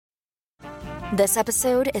This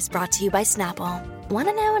episode is brought to you by Snapple. Want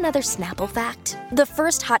to know another Snapple fact? The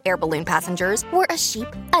first hot air balloon passengers were a sheep,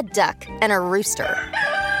 a duck, and a rooster.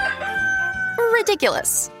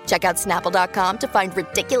 Ridiculous. Check out Snapple.com to find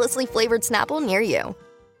ridiculously flavored Snapple near you.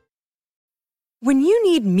 When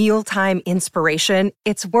you need mealtime inspiration,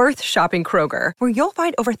 it's worth shopping Kroger, where you'll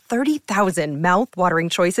find over 30,000 mouth-watering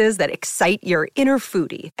choices that excite your inner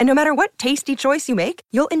foodie. And no matter what tasty choice you make,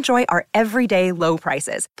 you'll enjoy our everyday low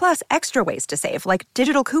prices, plus extra ways to save, like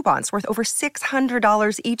digital coupons worth over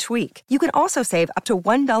 $600 each week. You can also save up to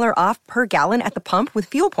 $1 off per gallon at the pump with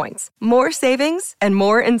fuel points. More savings and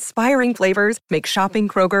more inspiring flavors make shopping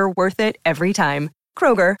Kroger worth it every time.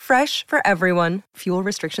 Kroger, fresh for everyone. Fuel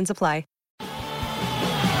restrictions apply.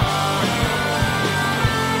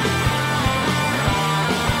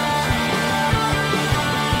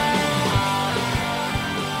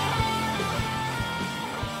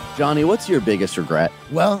 Johnny, what's your biggest regret?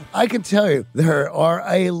 Well, I can tell you there are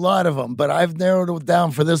a lot of them, but I've narrowed it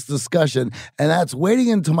down for this discussion, and that's waiting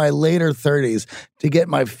into my later 30s to get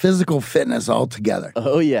my physical fitness all together.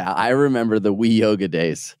 Oh, yeah. I remember the Wii Yoga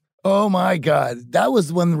days. Oh, my God. That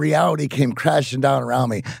was when reality came crashing down around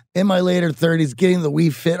me. In my later 30s, getting the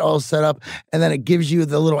Wii Fit all set up, and then it gives you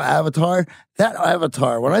the little avatar. That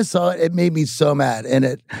avatar, when I saw it, it made me so mad, and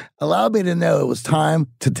it allowed me to know it was time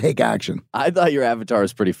to take action. I thought your avatar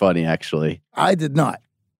was pretty funny, actually. I did not.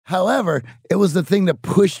 However, it was the thing that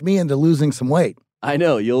pushed me into losing some weight. I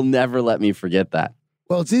know. You'll never let me forget that.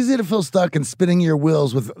 Well, it's easy to feel stuck in spinning your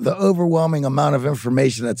wheels with the overwhelming amount of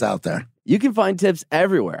information that's out there. You can find tips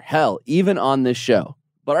everywhere, hell, even on this show.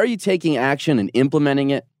 But are you taking action and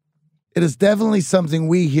implementing it? It is definitely something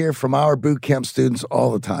we hear from our boot camp students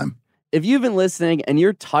all the time. If you've been listening and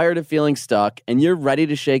you're tired of feeling stuck and you're ready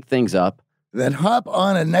to shake things up, then hop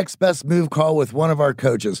on a Next Best Move call with one of our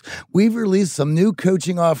coaches. We've released some new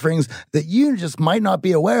coaching offerings that you just might not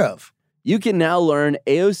be aware of. You can now learn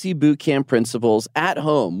AOC Bootcamp principles at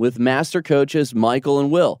home with master coaches Michael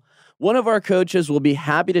and Will. One of our coaches will be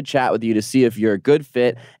happy to chat with you to see if you're a good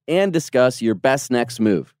fit and discuss your best next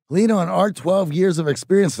move. Lean on our 12 years of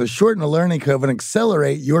experience to shorten the learning curve and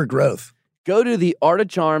accelerate your growth. Go to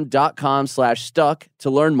theartofcharm.com/stuck to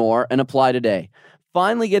learn more and apply today.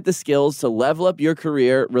 Finally get the skills to level up your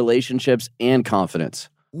career, relationships, and confidence.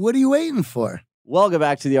 What are you waiting for? Welcome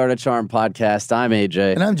back to the Art of Charm podcast. I'm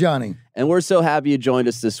AJ. And I'm Johnny. And we're so happy you joined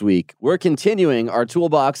us this week. We're continuing our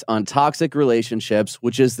toolbox on toxic relationships,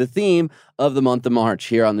 which is the theme of the month of March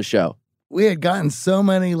here on the show. We had gotten so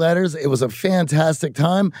many letters. It was a fantastic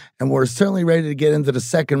time, and we're certainly ready to get into the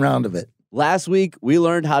second round of it. Last week, we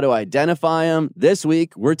learned how to identify them. This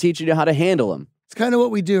week, we're teaching you how to handle them. It's kind of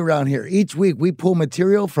what we do around here. Each week, we pull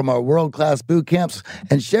material from our world-class boot camps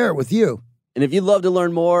and share it with you. And if you'd love to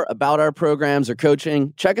learn more about our programs or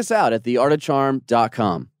coaching, check us out at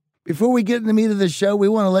theartofcharm.com. Before we get in the meat of the show, we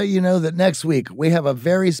want to let you know that next week we have a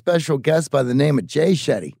very special guest by the name of Jay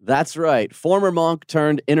Shetty. That's right. Former monk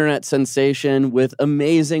turned internet sensation with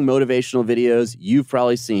amazing motivational videos you've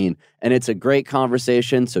probably seen. And it's a great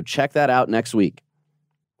conversation, so check that out next week.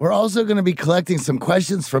 We're also going to be collecting some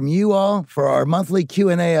questions from you all for our monthly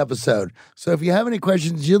Q&A episode. So if you have any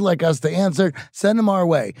questions you'd like us to answer, send them our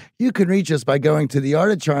way. You can reach us by going to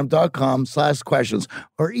theartofcharm.com/questions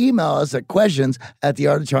or email us at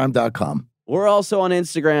questions@theartofcharm.com. We're also on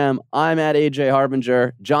Instagram. I'm at AJ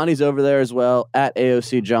Harbinger. Johnny's over there as well, at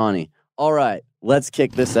AOC Johnny. All right, let's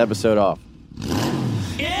kick this episode off.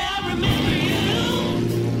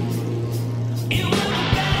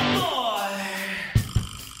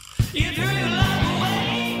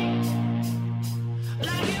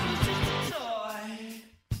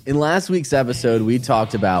 In last week's episode, we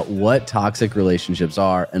talked about what toxic relationships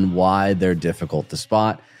are and why they're difficult to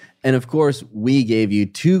spot. And of course, we gave you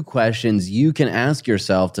 2 questions you can ask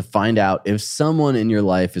yourself to find out if someone in your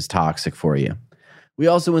life is toxic for you. We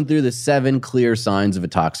also went through the 7 clear signs of a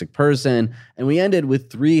toxic person, and we ended with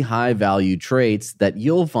 3 high-value traits that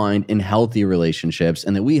you'll find in healthy relationships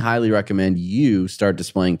and that we highly recommend you start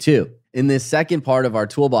displaying too. In this second part of our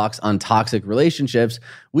toolbox on toxic relationships,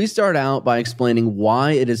 we start out by explaining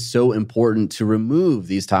why it is so important to remove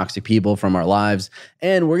these toxic people from our lives,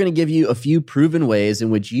 and we're going to give you a few proven ways in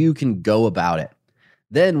which you can go about it.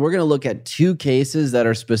 Then we're going to look at 2 cases that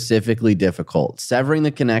are specifically difficult. Severing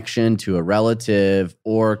the connection to a relative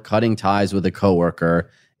or cutting ties with a coworker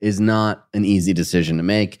is not an easy decision to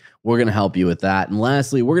make. We're going to help you with that. And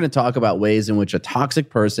lastly, we're going to talk about ways in which a toxic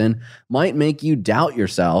person might make you doubt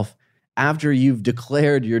yourself after you've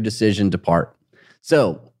declared your decision to part.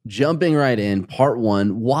 So, jumping right in, part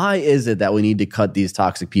 1, why is it that we need to cut these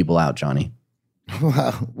toxic people out, Johnny?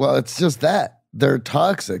 Well, it's just that. They're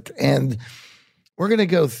toxic. And we're going to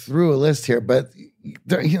go through a list here, but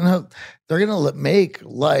they're going to make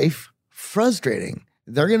life frustrating.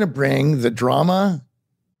 They're going to bring the drama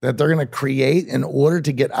that they're going to create in order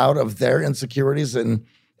to get out of their insecurities and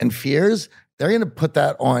fears. They're going to put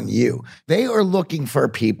that on you. They are looking for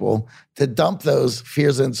people to dump those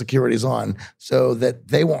fears and insecurities on so that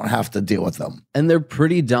they won't have to deal with them. And they're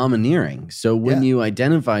pretty domineering. So when you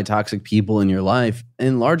identify toxic people in your life,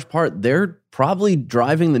 in large part, they're probably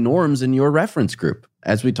driving the norms in your reference group.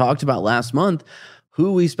 As we talked about last month,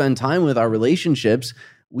 who we spend time with, our relationships,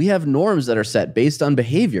 we have norms that are set based on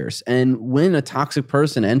behaviors. And when a toxic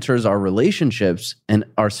person enters our relationships and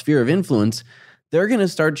our sphere of influence, they're going to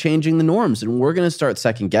start changing the norms, and we're going to start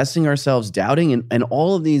second guessing ourselves, doubting, and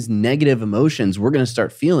all of these negative emotions we're going to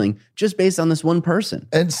start feeling just based on this one person.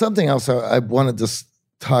 And something else I wanted to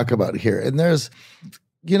talk about here, and there's,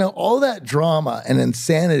 all that drama and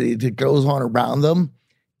insanity that goes on around them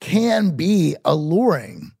can be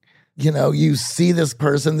alluring. You see this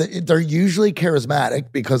person, they're usually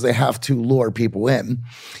charismatic because they have to lure people in.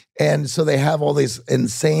 And so they have all these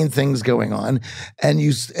insane things going on. And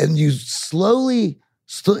you slowly,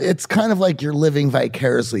 it's kind of like you're living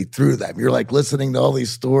vicariously through them. You're like listening to all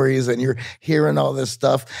these stories and you're hearing all this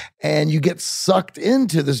stuff. And you get sucked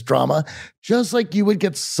into this drama just like you would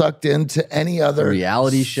get sucked into any other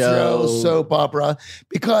reality show, soap opera,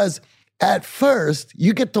 because at first,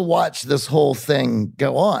 you get to watch this whole thing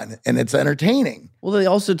go on, and it's entertaining. Well, they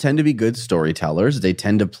also tend to be good storytellers. They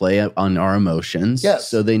tend to play on our emotions.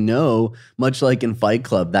 Yes. So they know, much like in Fight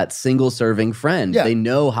Club, that single-serving friend. Yeah. They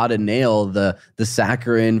know how to nail the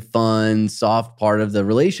saccharine, fun, soft part of the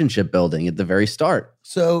relationship building at the very start.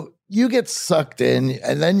 So you get sucked in,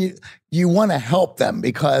 and then you want to help them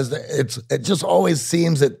because it just always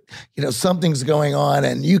seems that something's going on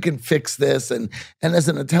and you can fix this. And as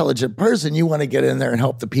an intelligent person, you want to get in there and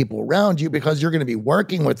help the people around you because you're going to be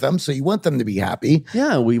working with them, so you want them to be happy.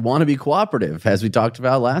 Yeah, we want to be cooperative, as we talked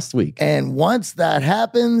about last week. And once that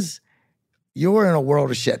happens, you're in a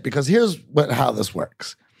world of shit, because here's how this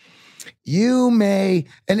works. You may,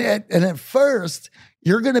 and at first,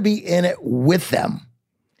 you're going to be in it with them.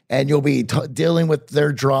 And you'll be dealing with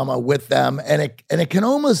their drama with them, and it can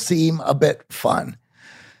almost seem a bit fun.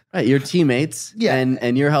 Right, you're teammates,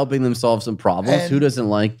 and you're helping them solve some problems. Who doesn't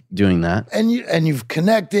like doing that? And you've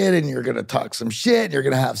connected, and you're going to talk some shit, and you're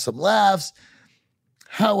going to have some laughs.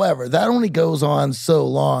 However, that only goes on so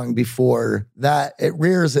long before that it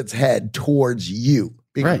rears its head towards you,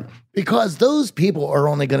 right? Because those people are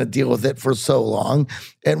only going to deal with it for so long,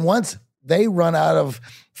 and once they run out of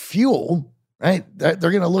fuel, right, they're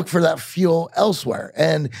going to look for that fuel elsewhere.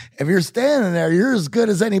 And if you're standing there, you're as good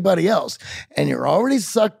as anybody else. And you're already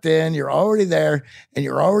sucked in, you're already there, and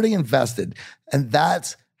you're already invested. And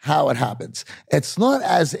that's how it happens. It's not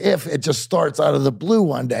as if it just starts out of the blue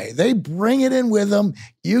one day. They bring it in with them.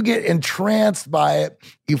 You get entranced by it.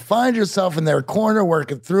 You find yourself in their corner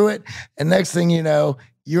working through it. And next thing you know,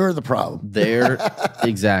 you're the problem. They're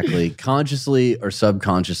exactly, consciously or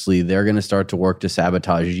subconsciously, they're going to start to work to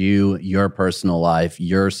sabotage you, your personal life,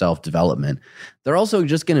 your self-development. They're also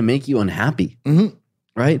just going to make you unhappy,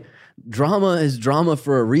 right? Drama is drama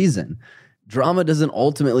for a reason. Drama doesn't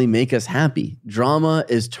ultimately make us happy. Drama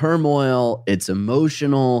is turmoil, it's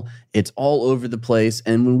emotional, it's all over the place.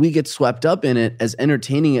 And when we get swept up in it, as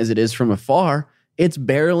entertaining as it is from afar, it's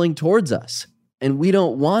barreling towards us. And we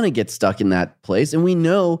don't want to get stuck in that place. And we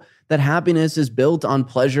know that happiness is built on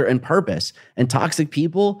pleasure and purpose. And toxic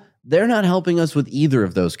people, they're not helping us with either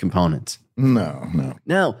of those components. No.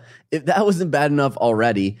 Now, if that wasn't bad enough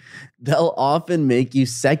already, they'll often make you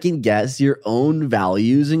second guess your own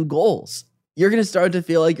values and goals. You're going to start to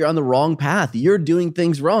feel like you're on the wrong path. You're doing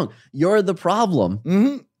things wrong. You're the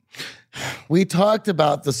problem. We talked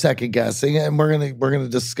about the second guessing, and we're gonna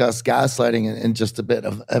discuss gaslighting in just a bit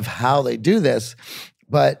of how they do this.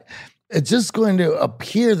 But it's just going to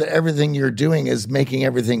appear that everything you're doing is making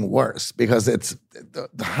everything worse, because it's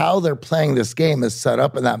how they're playing this game is set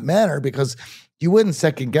up in that manner, because you wouldn't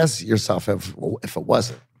second guess yourself if it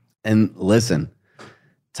wasn't. And listen,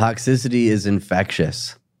 toxicity is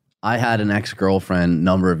infectious. I had an ex-girlfriend a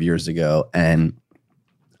number of years ago, and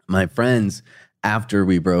my friends, after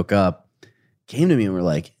we broke up, came to me and were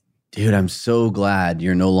like, dude, I'm so glad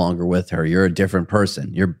you're no longer with her. You're a different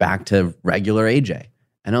person. You're back to regular AJ.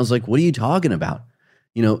 And I was like, what are you talking about?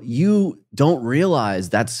 You don't realize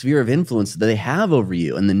that sphere of influence that they have over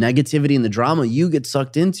you and the negativity and the drama you get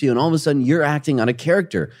sucked into. And all of a sudden you're acting out of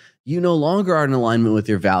character. You no longer are in alignment with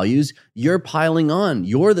your values. You're piling on.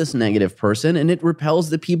 You're this negative person, and it repels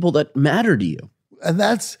the people that matter to you. And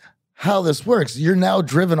that's how this works. You're now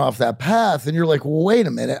driven off that path and you're like, well, wait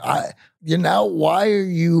a minute. Why are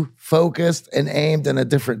you focused and aimed in a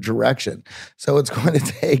different direction? So it's going to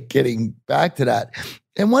take getting back to that.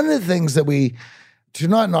 And one of the things that to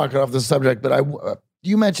not knock it off the subject, but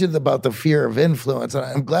you mentioned about the fear of influence. And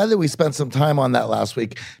I'm glad that we spent some time on that last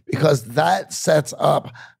week, because that sets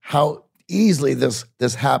up how easily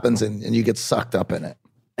this happens and you get sucked up in it.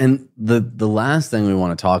 And the last thing we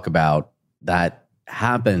want to talk about that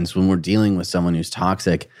happens when we're dealing with someone who's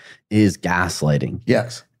toxic is gaslighting.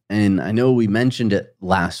 Yes. And I know we mentioned it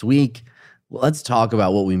last week. Let's talk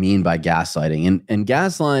about what we mean by gaslighting. And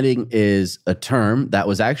gaslighting is a term that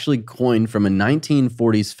was actually coined from a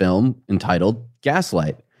 1940s film entitled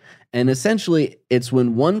Gaslight. And essentially, it's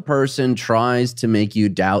when one person tries to make you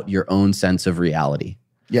doubt your own sense of reality.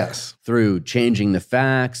 Yes. Through changing the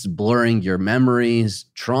facts, blurring your memories,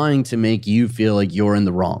 trying to make you feel like you're in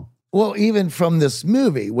the wrong. Well, even from this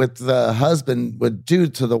movie, what the husband would do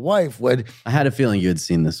to the wife would... I had a feeling you had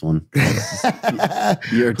seen this one.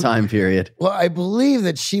 Your time period. Well, I believe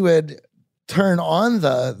that she would turn on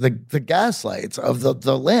the gas lights of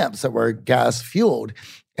the lamps that were gas fueled,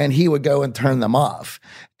 and he would go and turn them off.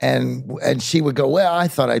 And she would go, well, I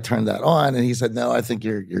thought I turned that on. And he said, no, I think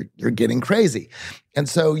you're getting crazy. And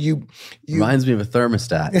so you reminds me of a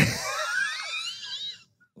thermostat.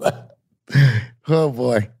 Oh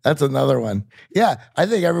boy, that's another one. Yeah, I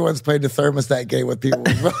think everyone's played the thermostat game with people.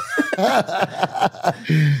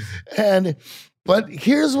 But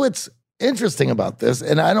here's what's interesting about this,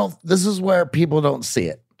 and this is where people don't see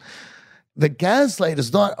it. The gaslight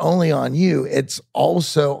is not only on you, it's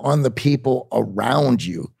also on the people around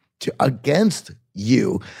you, against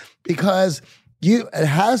you, because it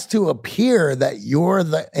has to appear that you're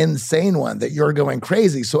the insane one, that you're going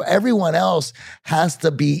crazy. So everyone else has to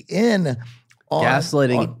be in.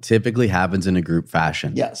 Gaslighting typically happens in a group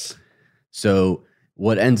fashion. Yes. So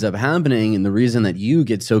what ends up happening, and the reason that you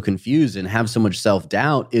get so confused and have so much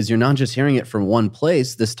self-doubt, is you're not just hearing it from one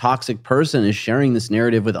place. This toxic person is sharing this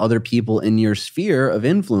narrative with other people in your sphere of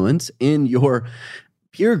influence, in your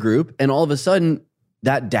peer group, and all of a sudden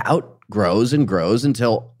that doubt grows and grows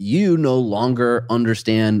until you no longer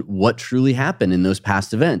understand what truly happened in those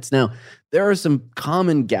past events. Now, there are some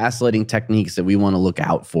common gaslighting techniques that we want to look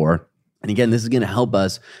out for. And again, this is going to help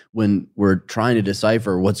us when we're trying to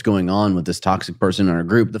decipher what's going on with this toxic person in our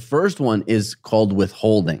group. The first one is called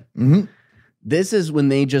withholding. Mm-hmm. This is when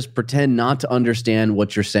they just pretend not to understand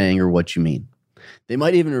what you're saying or what you mean. They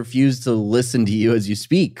might even refuse to listen to you as you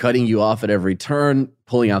speak, cutting you off at every turn,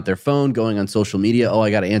 pulling out their phone, going on social media. Oh,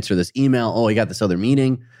 I got to answer this email. Oh, I got this other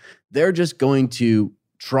meeting. They're just going to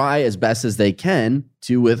try as best as they can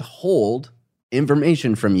to withhold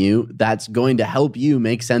information from you that's going to help you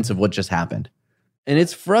make sense of what just happened. And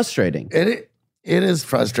it's frustrating. It is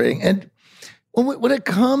frustrating. And when it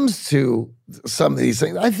comes to some of these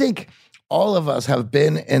things, I think all of us have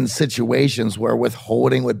been in situations where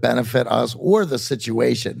withholding would benefit us or the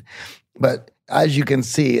situation. But as you can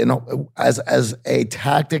see, as a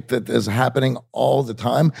tactic that is happening all the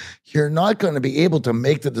time, you're not going to be able to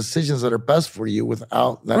make the decisions that are best for you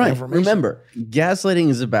without that information. Remember, gaslighting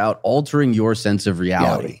is about altering your sense of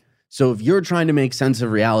reality. So if you're trying to make sense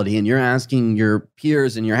of reality and you're asking your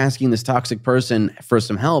peers and you're asking this toxic person for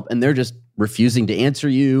some help and they're just refusing to answer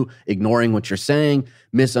you, ignoring what you're saying,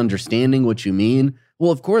 misunderstanding what you mean,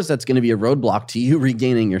 well, of course, that's going to be a roadblock to you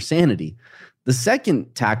regaining your sanity. The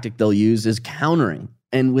second tactic they'll use is countering.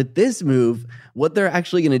 And with this move, what they're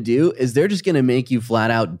actually going to do is they're just going to make you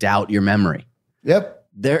flat out doubt your memory. Yep.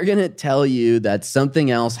 They're going to tell you that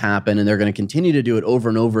something else happened, and they're going to continue to do it over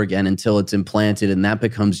and over again until it's implanted, and that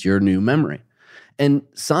becomes your new memory. And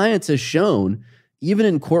science has shown, even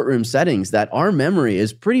in courtroom settings, that our memory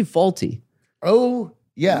is pretty faulty. Oh,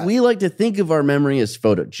 yeah. We like to think of our memory as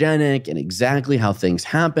photogenic and exactly how things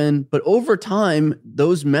happen, but over time,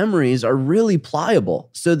 those memories are really pliable.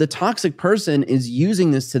 So the toxic person is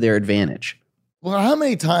using this to their advantage. Well, how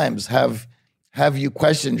many times have you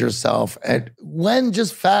questioned yourself when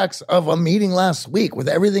just facts of a meeting last week with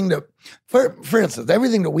everything that, for instance,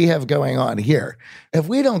 everything that we have going on here, if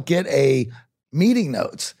we don't get a meeting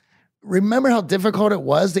notes, remember how difficult it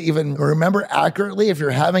was to even remember accurately if you're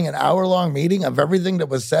having an hour-long meeting of everything that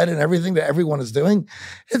was said and everything that everyone is doing?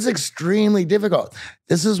 It's extremely difficult.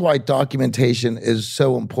 This is why documentation is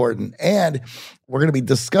so important. And we're going to be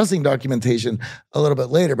discussing documentation a little bit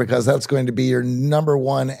later because that's going to be your number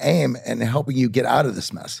one aim in helping you get out of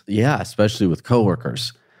this mess. Yeah, especially with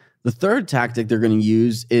coworkers. The third tactic they're going to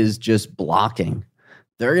use is just blocking.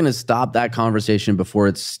 They're going to stop that conversation before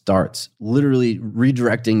it starts, literally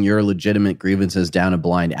redirecting your legitimate grievances down a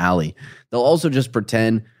blind alley. They'll also just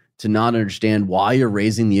pretend to not understand why you're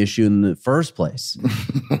raising the issue in the first place.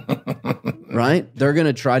 Right? They're going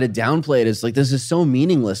to try to downplay it. It's like, this is so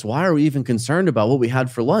meaningless. Why are we even concerned about what we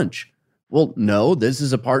had for lunch? Well, no, this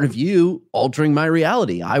is a part of you altering my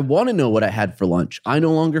reality. I want to know what I had for lunch. I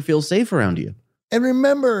no longer feel safe around you. And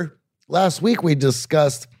remember, last week we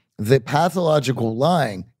discussed the pathological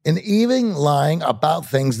lying and even lying about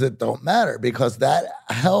things that don't matter, because that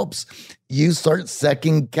helps you start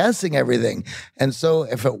second guessing everything. And so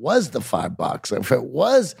if it was the $5, if it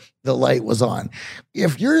was the light was on,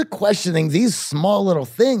 if you're questioning these small little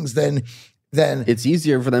things, then it's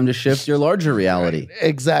easier for them to shift your larger reality.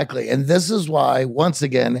 Exactly. And this is why, once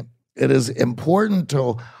again, it is important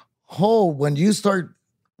to hold when you start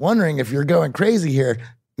wondering if you're going crazy here,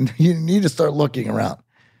 you need to start looking around.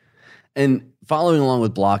 And following along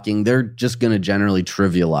with blocking, they're just going to generally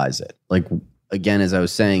trivialize it. Like, again, as I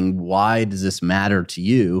was saying, why does this matter to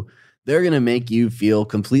you? They're going to make you feel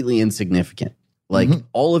completely insignificant. Like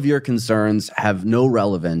all of your concerns have no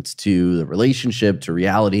relevance to the relationship, to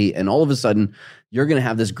reality. And all of a sudden, you're going to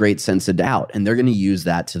have this great sense of doubt, and they're going to use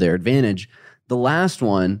that to their advantage. The last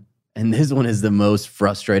one, and this one is the most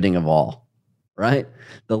frustrating of all, right?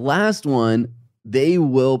 The last one, they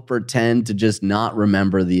will pretend to just not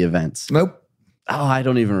remember the events. Nope. Oh, I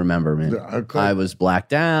don't even remember, man. Okay. I was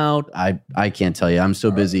blacked out. I can't tell you. I'm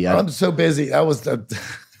so busy. I'm so busy. That was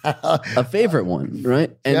a favorite one,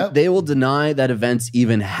 right? And they will deny that events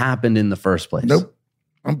even happened in the first place. Nope.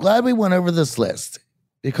 I'm glad we went over this list,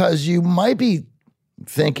 because you might be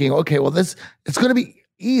thinking, okay, well, it's going to be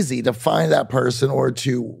easy to find that person or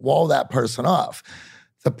to wall that person off.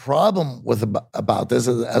 The problem about this,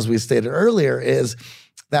 as we stated earlier, is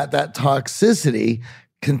that toxicity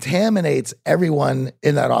contaminates everyone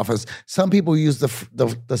in that office. Some people use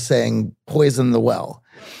the saying, poison the well.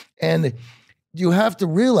 And you have to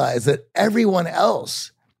realize that everyone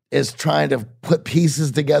else is trying to put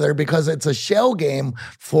pieces together, because it's a shell game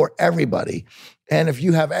for everybody. And if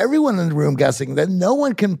you have everyone in the room guessing, then no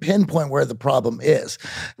one can pinpoint where the problem is.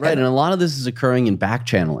 Right. And a lot of this is occurring in back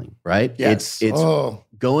channeling, right? Yes. It's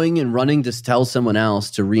going and running to tell someone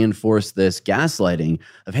else to reinforce this gaslighting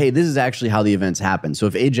of, hey, this is actually how the events happen. So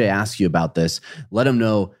if AJ asks you about this, let him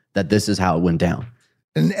know that this is how it went down.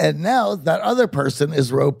 And now that other person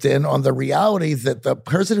is roped in on the reality that the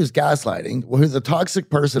person who's gaslighting, who the toxic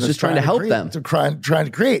person is just trying to help them, trying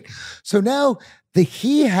to create. So now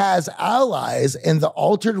he has allies in the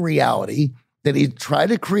altered reality that he tried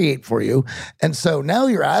to create for you. And so now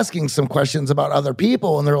you're asking some questions about other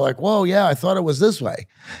people, and they're like, whoa, yeah, I thought it was this way.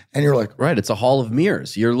 And you're like, right, it's a hall of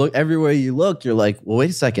mirrors. Everywhere you look, you're like, well,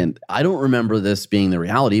 wait a second. I don't remember this being the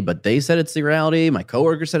reality, but they said it's the reality. My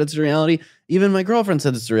coworker said it's the reality. Even my girlfriend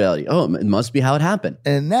said it's the reality. Oh, it must be how it happened.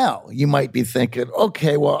 And now you might be thinking,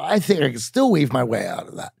 okay, well, I think I can still weave my way out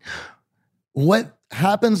of that. What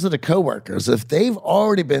happens to the coworkers if they've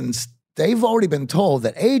already been told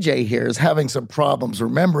that AJ here is having some problems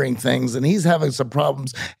remembering things, and he's having some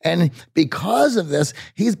problems, and because of this,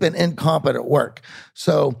 he's been incompetent at work.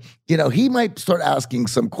 So, he might start asking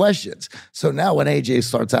some questions. So now when AJ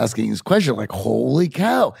starts asking his question, like, holy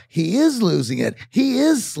cow, he is losing it. He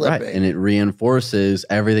is slipping. Right. And it reinforces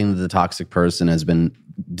everything that the toxic person has been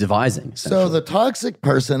devising. So the toxic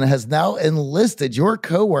person has now enlisted your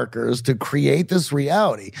coworkers to create this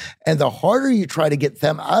reality. And the harder you try to get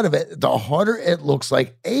them out of it, the harder it looks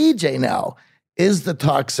like AJ now is the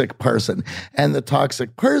toxic person. And the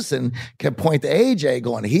toxic person can point to AJ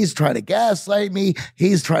going, he's trying to gaslight me.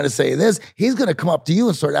 He's trying to say this. He's going to come up to you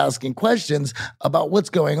and start asking questions about what's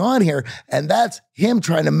going on here. And that's him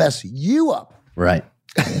trying to mess you up. Right.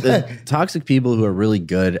 The toxic people who are really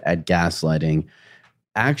good at gaslighting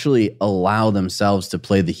actually allow themselves to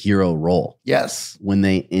play the hero role. Yes. When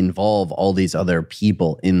they involve all these other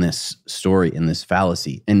people in this story, in this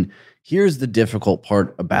fallacy. And here's the difficult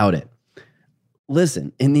part about it.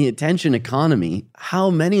 Listen, in the attention economy, how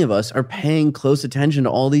many of us are paying close attention to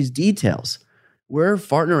all these details? We're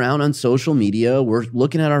farting around on social media. We're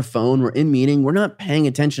looking at our phone. We're in meeting. We're not paying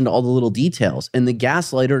attention to all the little details. And the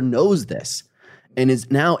gaslighter knows this and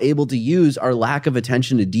is now able to use our lack of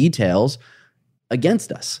attention to details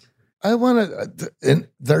against us. I want to, and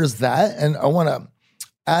there's that, and I want to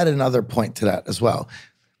add another point to that as well.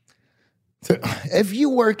 If you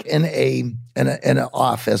work in an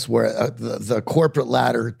office where the corporate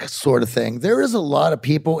ladder sort of thing, there is a lot of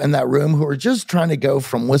people in that room who are just trying to go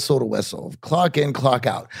from whistle to whistle, clock in, clock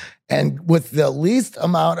out, and with the least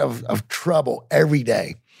amount of trouble every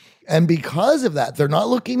day. And because of that, they're not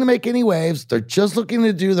looking to make any waves. They're just looking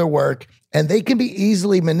to do their work. And they can be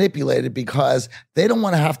easily manipulated because they don't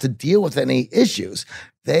want to have to deal with any issues.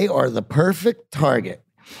 They are the perfect target.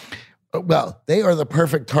 Well, they are the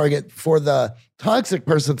perfect target for the toxic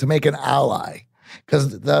person to make an ally.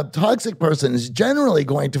 Because the toxic person is generally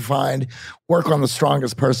going to work on the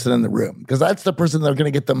strongest person in the room, because that's the person they're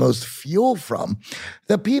going to get the most fuel from.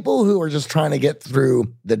 The people who are just trying to get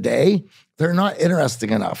through the day, they're not interesting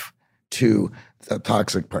enough to the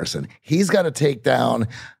toxic person. He's got to take down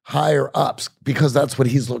higher ups because that's what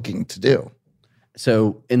he's looking to do.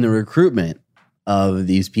 So in the recruitment of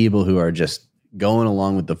these people who are just going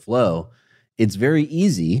along with the flow, it's very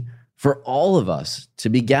easy for all of us to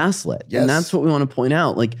be gaslit. Yes. And that's what we want to point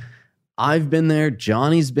out. Like, I've been there,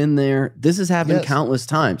 Johnny's been there. This has happened countless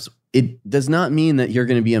times. It does not mean that you're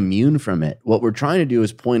going to be immune from it. What we're trying to do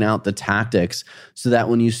is point out the tactics so that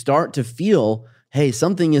when you start to feel, hey,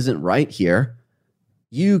 something isn't right here,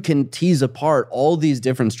 you can tease apart all these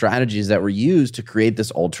different strategies that were used to create this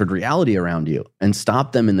altered reality around you and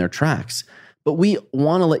stop them in their tracks. But we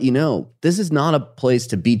want to let you know, this is not a place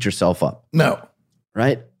to beat yourself up. No.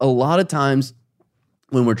 Right? A lot of times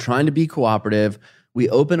when we're trying to be cooperative, we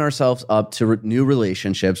open ourselves up to new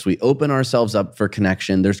relationships. We open ourselves up for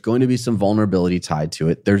connection. There's going to be some vulnerability tied to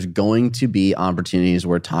it. There's going to be opportunities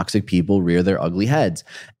where toxic people rear their ugly heads.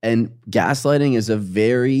 And gaslighting is a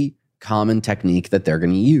very common technique that they're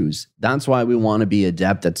going to use. That's why we want to be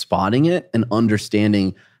adept at spotting it and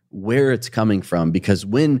understanding where it's coming from. Because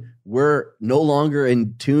when we're no longer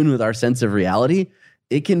in tune with our sense of reality,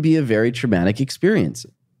 it can be a very traumatic experience.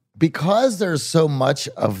 Because there's so much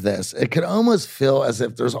of this, it can almost feel as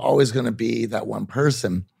if there's always going to be that one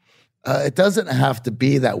person. It doesn't have to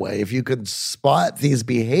be that way. If you could spot these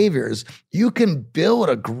behaviors, you can build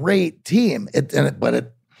a great team.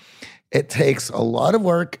 But it takes a lot of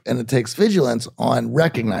work, and it takes vigilance on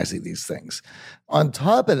recognizing these things. On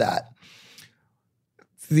top of that,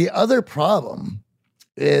 the other problem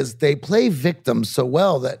is they play victim so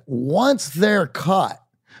well that once they're caught,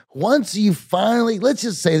 once you finally, let's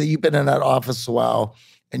just say that you've been in that office a while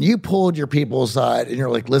and you pulled your people aside and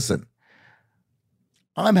you're like, listen,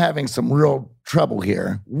 I'm having some real trouble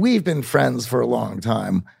here. We've been friends for a long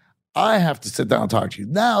time. I have to sit down and talk to you.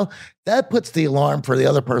 Now, that puts the alarm for the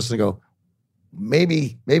other person to go,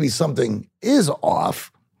 maybe something is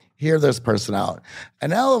off. Hear this person out. And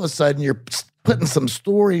now all of a sudden you're putting some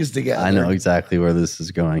stories together. I know exactly where this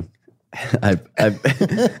is going.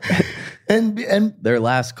 And their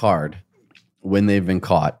last card when they've been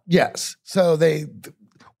caught. Yes. So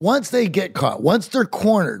once they get caught, once they're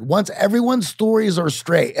cornered, once everyone's stories are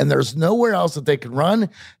straight and there's nowhere else that they can run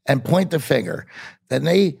and point the finger, then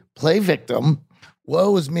they play victim.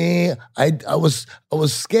 Woe is me. I was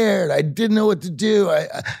scared. I didn't know what to do.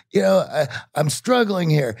 I'm struggling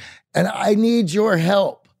here and I need your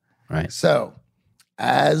help. Right. So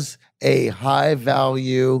as a high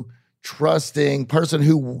value, trusting person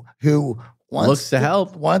who wants to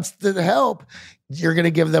help, you're going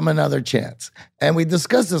to give them another chance. And we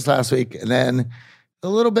discussed this last week, and then a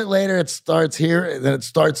little bit later it starts here, and then it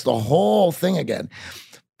starts the whole thing again.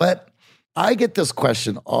 But I get this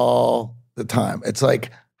question all the time. It's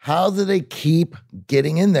like, how do they keep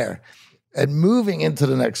getting in there and moving into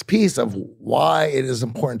the next piece of why it is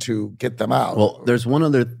important to get them out? Well, there's one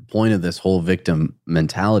other point of this whole victim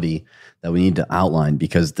mentality that we need to outline,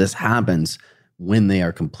 because this happens when they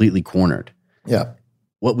are completely cornered. Yeah.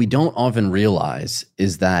 What we don't often realize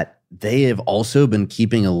is that they have also been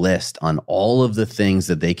keeping a list on all of the things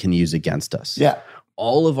that they can use against us. Yeah.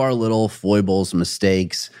 All of our little foibles,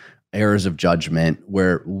 mistakes, errors of judgment,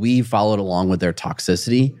 where we followed along with their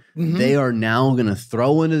toxicity, they are now going to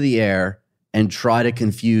throw into the air and try to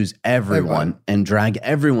confuse everyone and drag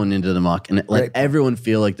everyone into the muck and let everyone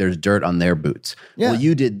feel like there's dirt on their boots. Yeah. Well,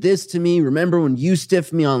 you did this to me. Remember when you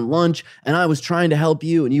stiffed me on lunch and I was trying to help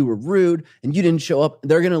you and you were rude and you didn't show up?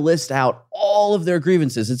 They're going to list out all of their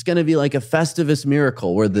grievances. It's going to be like a Festivus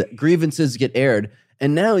miracle where the grievances get aired.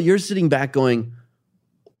 And now you're sitting back going,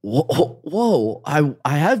 whoa,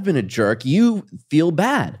 I have been a jerk. You feel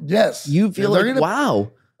bad. Yes. You feel like,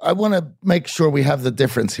 wow. I want to make sure we have the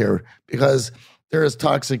difference here, because there is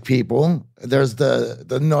toxic people. There's the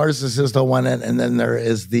narcissist on one end, and then there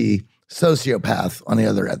is the sociopath on the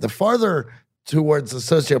other end. The farther towards the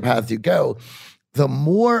sociopath you go, the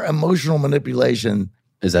more emotional manipulation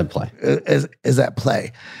is at play. Is at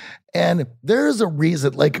play. And there's a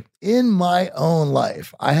reason, like in my own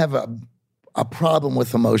life, I have a problem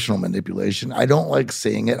with emotional manipulation. I don't like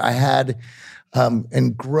seeing it. I had,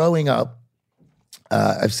 and growing up,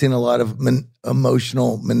 I've seen a lot of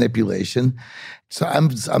emotional manipulation. So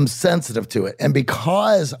I'm sensitive to it. And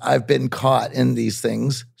because I've been caught in these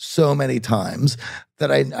things so many times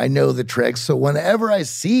that I know the tricks. So whenever I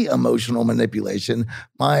see emotional manipulation,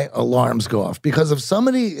 my alarms go off. Because if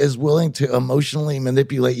somebody is willing to emotionally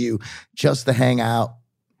manipulate you just to hang out,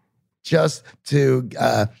 just to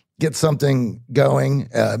get something going,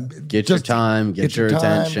 get your time, get your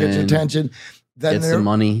attention,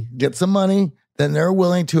 then get some money, then they're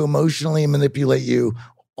willing to emotionally manipulate you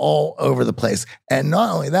all over the place. And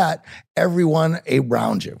not only that, everyone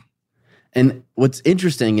around you. And what's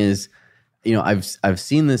interesting is, I've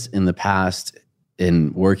seen this in the past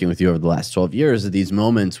in working with you over the last 12 years, of these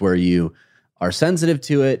moments where you are sensitive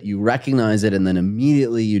to it, you recognize it, and then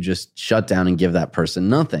immediately you just shut down and give that person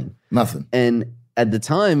nothing. And at the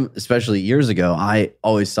time, especially years ago, I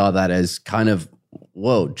always saw that as kind of,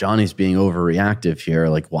 whoa, Johnny's being overreactive here.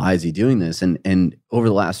 Like, why is he doing this? And over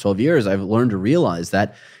the last 12 years, I've learned to realize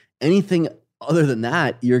that anything other than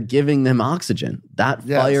that, you're giving them oxygen. That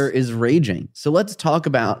fire is raging. So let's talk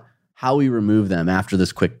about how we remove them after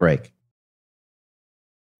this quick break.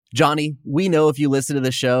 Johnny, we know if you listen to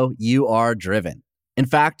the show, you are driven. In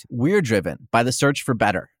fact, we're driven by the search for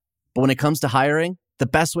better. But when it comes to hiring, the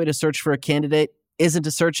best way to search for a candidate isn't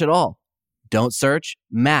to search at all. Don't search,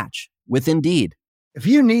 match with Indeed. If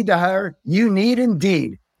you need to hire, you need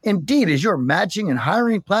Indeed. Indeed is your matching and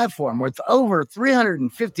hiring platform with over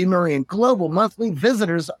 350 million global monthly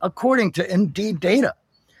visitors, according to Indeed data,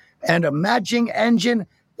 and a matching engine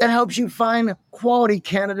that helps you find quality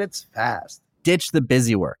candidates fast. Ditch the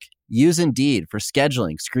busy work. Use Indeed for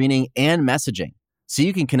scheduling, screening, and messaging so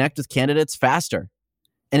you can connect with candidates faster.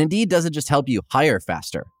 And Indeed doesn't just help you hire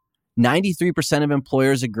faster. 93% of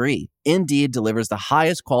employers agree Indeed delivers the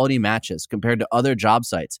highest quality matches compared to other job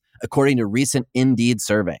sites, according to a recent Indeed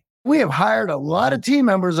survey. We have hired a lot of team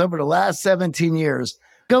members over the last 17 years.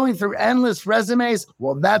 Going through endless resumes,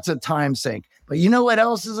 well, that's a time sink. But you know what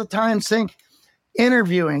else is a time sink?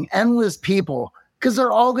 Interviewing endless people, because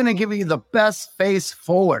they're all going to give you the best face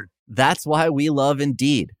forward. That's why we love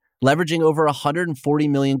Indeed, leveraging over 140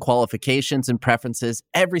 million qualifications and preferences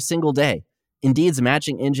every single day. Indeed's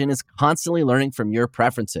matching engine is constantly learning from your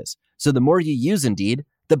preferences. So the more you use Indeed,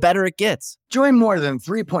 the better it gets. Join more than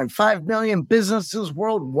 3.5 million businesses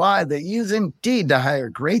worldwide that use Indeed to hire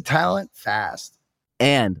great talent fast.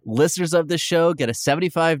 And listeners of this show get a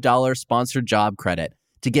 $75 sponsored job credit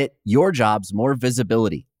to get your jobs more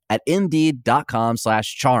visibility at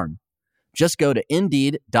Indeed.com/charm. Just go to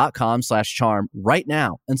Indeed.com/charm right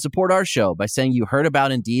now and support our show by saying you heard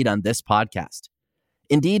about Indeed on this podcast.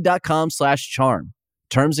 Indeed.com/charm.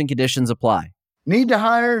 Terms and conditions apply. Need to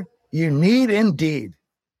hire? You need Indeed.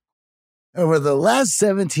 Over the last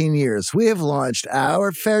 17 years, we have launched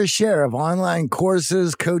our fair share of online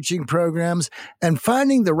courses, coaching programs, and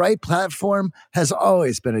finding the right platform has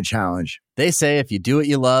always been a challenge. They say if you do what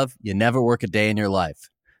you love, you never work a day in your life.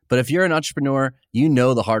 But if you're an entrepreneur, you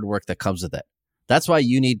know the hard work that comes with it. That's why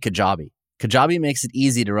you need Kajabi. Kajabi makes it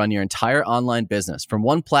easy to run your entire online business from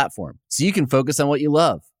one platform so you can focus on what you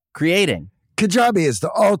love, creating. Kajabi is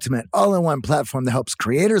the ultimate all-in-one platform that helps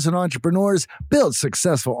creators and entrepreneurs build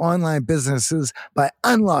successful online businesses by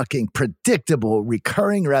unlocking predictable,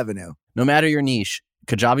 recurring revenue. No matter your niche,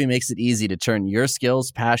 Kajabi makes it easy to turn your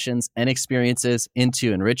skills, passions, and experiences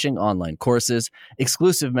into enriching online courses,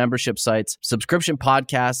 exclusive membership sites, subscription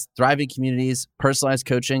podcasts, thriving communities, personalized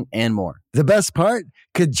coaching, and more. The best part?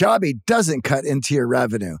 Kajabi doesn't cut into your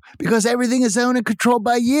revenue because everything is owned and controlled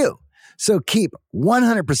by you. So keep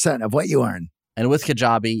 100% of what you earn. And with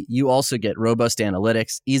Kajabi, you also get robust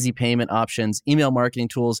analytics, easy payment options, email marketing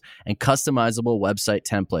tools, and customizable website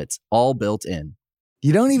templates, all built in.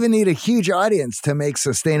 You don't even need a huge audience to make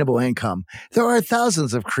sustainable income. There are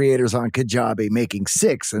thousands of creators on Kajabi making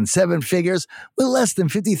 6 and 7 figures with less than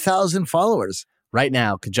 50,000 followers. Right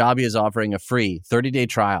now, Kajabi is offering a free 30-day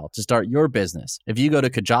trial to start your business if you go to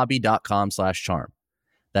kajabi.com/charm.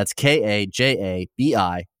 That's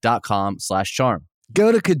KAJABI.com/charm.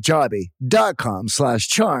 Go to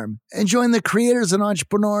kajabi.com/charm and join the creators and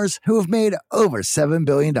entrepreneurs who have made over $7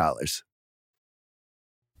 billion.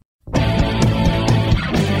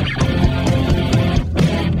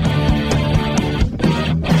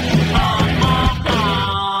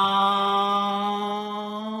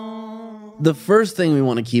 The first thing we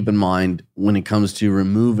want to keep in mind when it comes to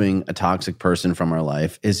removing a toxic person from our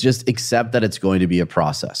life is just accept that it's going to be a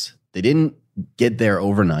process. They didn't get there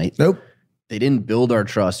overnight. Nope. They didn't build our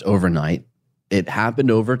trust overnight. It happened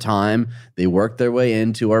over time. They worked their way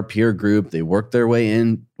into our peer group. They worked their way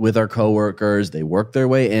in with our coworkers. They worked their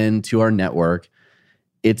way into our network.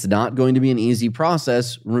 it's not going to be an easy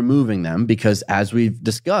process removing them because, as we've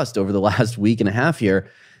discussed over the last week and a half here,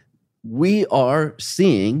 we are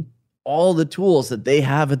seeing all the tools that they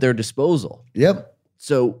have at their disposal. Yep.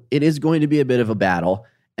 So it is going to be a bit of a battle.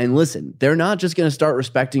 And listen, they're not just going to start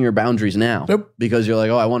respecting your boundaries now because you're like,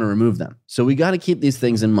 oh, I want to remove them. So we got to keep these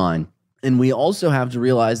things in mind. And we also have to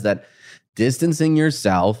realize that distancing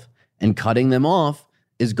yourself and cutting them off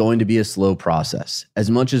is going to be a slow process. As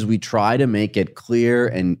much as we try to make it clear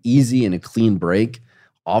and easy and a clean break,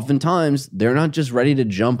 oftentimes they're not just ready to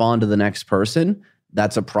jump onto the next person.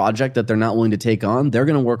 That's a project that they're not willing to take on. They're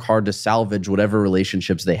going to work hard to salvage whatever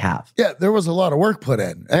relationships they have. Yeah, there was a lot of work put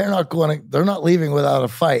in. They're not leaving without a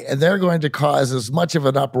fight, and they're going to cause as much of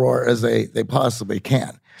an uproar as they possibly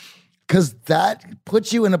can. Because that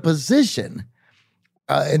puts you in a position,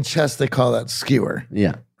 in chess they call that skewer.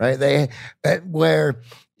 Yeah. Right? Where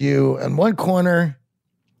you, in one corner,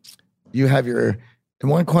 you have your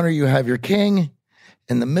king.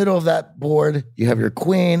 In the middle of that board, you have your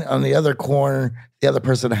queen. On the other corner, the other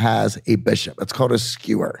person has a bishop. It's called a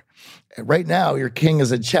skewer. And right now, your king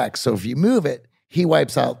is in check. So if you move it, he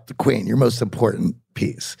wipes out the queen, your most important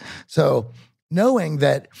piece. So knowing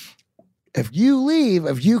that if you leave,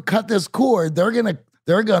 if you cut this cord, they're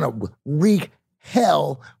gonna wreak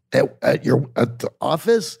hell at the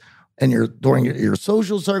office and during your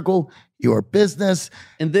social circle, your business.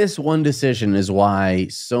 And this one decision is why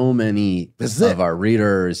so many of our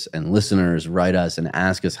readers and listeners write us and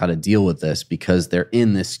ask us how to deal with this, because they're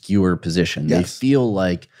in this skewer position. Yes. They feel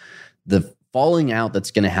like the falling out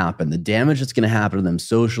that's going to happen, the damage that's going to happen to them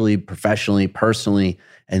socially, professionally, personally,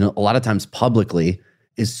 and a lot of times publicly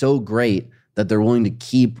is so great that they're willing to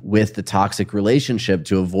keep with the toxic relationship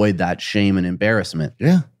to avoid that shame and embarrassment.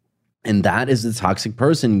 Yeah. And that is the toxic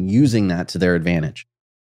person using that to their advantage.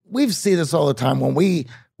 We see this all the time when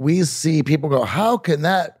we see people go, how can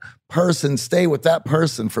that person stay with that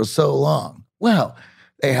person for so long? Well,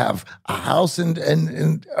 they have a house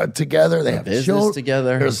and together. They have business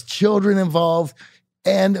together. There's children involved.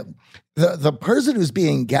 And the person who's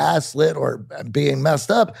being gaslit or being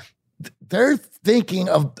messed up, they're thinking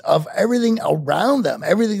of everything around them,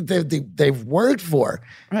 everything they've worked for.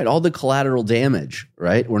 Right, all the collateral damage,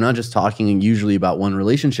 right? We're not just talking usually about one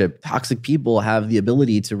relationship. Toxic people have the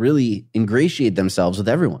ability to really ingratiate themselves with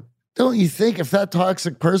everyone. Don't you think if that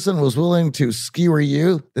toxic person was willing to skewer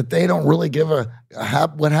you, that they don't really give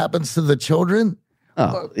what happens to the children?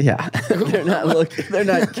 Oh, yeah. They're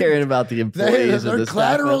not caring about the employees. They're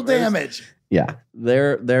collateral damage. Yeah,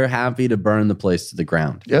 they're happy to burn the place to the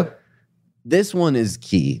ground. Yep. This one is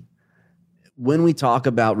key. When we talk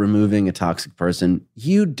about removing a toxic person,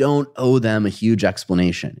 you don't owe them a huge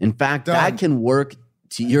explanation. In fact, that can work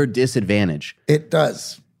to your disadvantage. It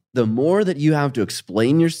does. The more that you have to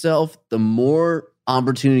explain yourself, the more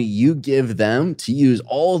opportunity you give them to use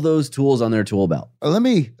all those tools on their tool belt. Let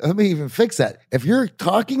me even fix that. If you're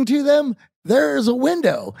talking to them, there's a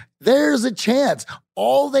window. There's a chance.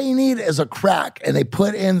 All they need is a crack, and they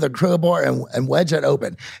put in the crowbar and wedge it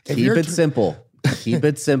open. Keep it simple. Keep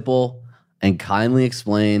it simple and kindly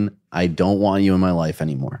explain, I don't want you in my life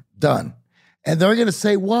anymore. Done. And they're going to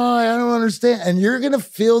say, why? I don't understand. And you're going to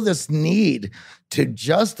feel this need to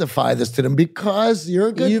justify this to them because you're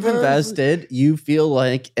a good You've person. invested. You feel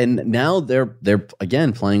like, and now they're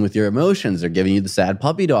again playing with your emotions. They're giving you the sad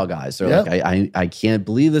puppy dog eyes. They're like, I can't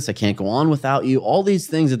believe this. I can't go on without you. All these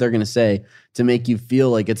things that they're going to say to make you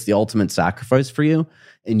feel like it's the ultimate sacrifice for you.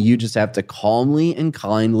 And you just have to calmly and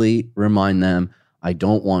kindly remind them, I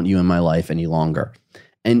don't want you in my life any longer.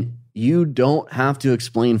 And you don't have to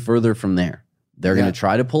explain further from there. They're going to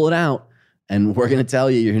try to pull it out, and we're going to tell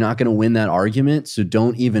you you're not going to win that argument, so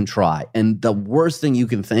don't even try. And the worst thing you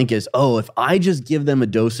can think is, oh, if I just give them a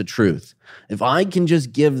dose of truth, if I can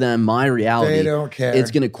just give them my reality, they don't care. It's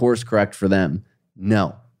going to course correct for them.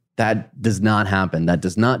 No, that does not happen. That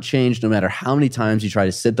does not change no matter how many times you try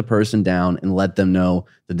to sit the person down and let them know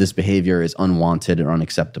that this behavior is unwanted or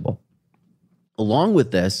unacceptable. Along with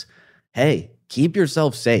this, hey, keep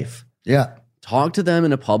yourself safe. Yeah. Talk to them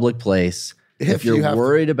in a public place. If you're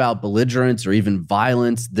worried about belligerence or even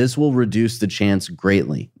violence, this will reduce the chance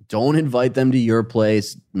greatly. Don't invite them to your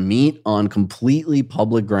place. Meet on completely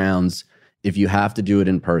public grounds if you have to do it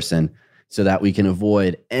in person so that we can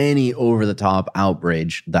avoid any over-the-top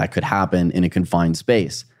outrage that could happen in a confined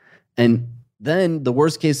space. And then the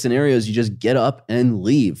worst-case scenario is you just get up and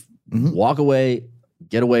leave. Mm-hmm. Walk away,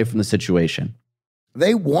 get away from the situation.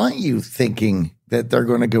 They want you thinking that they're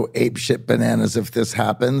going to go apeshit bananas if this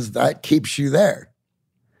happens. That keeps you there.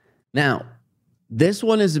 Now, this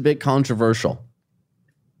one is a bit controversial.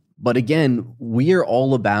 But again, we are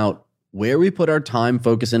all about where we put our time,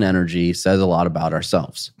 focus, and energy says a lot about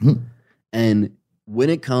ourselves. And when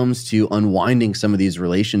it comes to unwinding some of these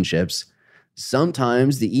relationships,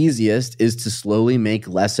 sometimes the easiest is to slowly make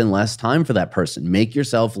less and less time for that person. Make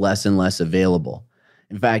yourself less and less available.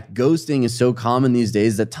 In fact, ghosting is so common these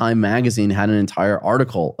days that Time Magazine had an entire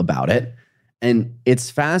article about it. And it's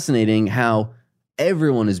fascinating how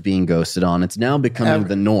everyone is being ghosted on. It's now becoming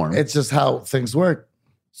the norm. It's just how things work.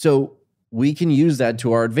 So we can use that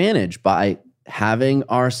to our advantage by having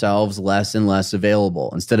ourselves less and less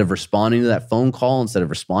available. Instead of responding to that phone call, instead of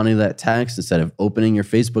responding to that text, instead of opening your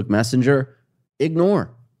Facebook Messenger,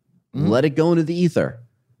 ignore. Let it go into the ether.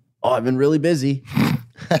 Oh, I've been really busy.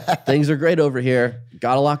 Things are great over here.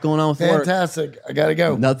 Got a lot going on with work. Fantastic. I got to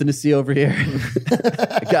go. Nothing to see over here.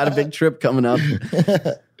 I got a big trip coming up.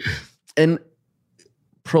 And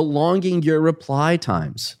prolonging your reply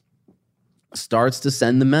times starts to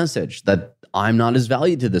send the message that I'm not as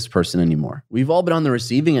valued to this person anymore. We've all been on the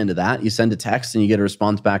receiving end of that. You send a text and you get a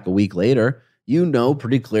response back a week later. You know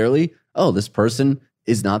pretty clearly, oh, this person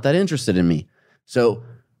is not that interested in me. So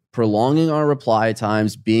prolonging our reply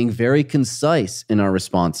times, being very concise in our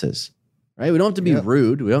responses, right? We don't have to be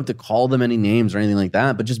rude. We don't have to call them any names or anything like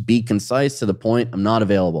that, but just be concise to the point. I'm not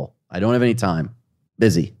available. I don't have any time.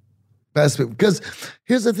 Busy. Best, because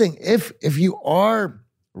here's the thing. If you are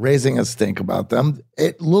raising a stink about them,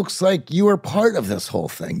 it looks like you are part of this whole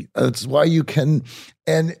thing. That's why you can,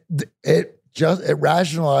 and it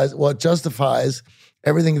justifies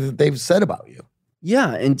everything that they've said about you.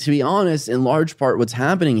 Yeah, and to be honest, in large part, what's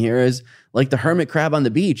happening here is like the hermit crab on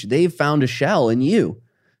the beach. They've found a shell in you.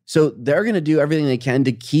 So they're going to do everything they can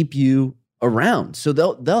to keep you around. So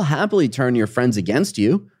they'll happily turn your friends against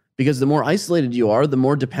you because the more isolated you are, the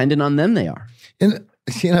more dependent on them they are. And,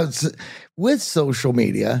 with social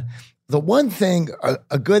media, the one thing,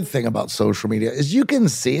 a good thing about social media is you can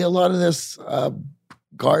see a lot of this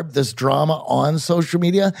this drama on social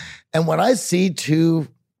media. And when I see two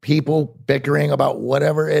people bickering about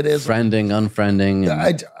whatever it is, friending, unfriending,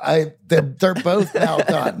 they're both now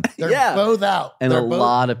done. They're both out. And a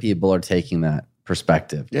lot of people are taking that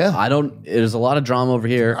perspective. Yeah. There's a lot of drama over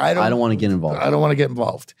here. I don't want to get involved. I don't want to get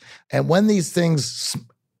involved. And when these things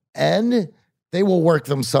end, they will work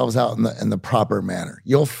themselves out in the proper manner.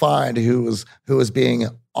 You'll find who was being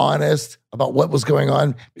honest about what was going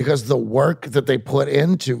on, because the work that they put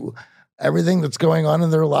into everything that's going on in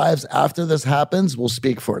their lives after this happens will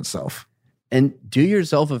speak for itself. And do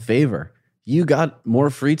yourself a favor. You got more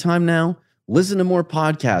free time now. Listen to more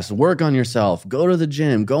podcasts, work on yourself, go to the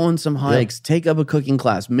gym, go on some hikes, take up a cooking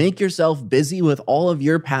class, make yourself busy with all of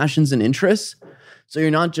your passions and interests. So you're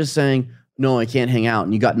not just saying, no, I can't hang out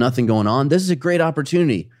and you got nothing going on. This is a great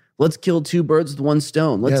opportunity. Let's kill two birds with one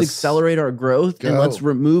stone. Let's accelerate our growth and let's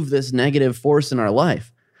remove this negative force in our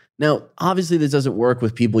life. Now, obviously this doesn't work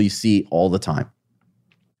with people you see all the time.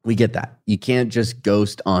 We get that. You can't just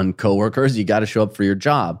ghost on coworkers. You got to show up for your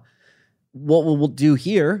job. What we'll do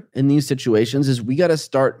here in these situations is we got to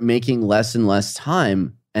start making less and less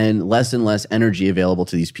time and less energy available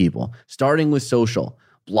to these people, starting with social,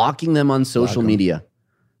 blocking them on social media.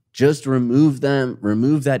 Just remove them,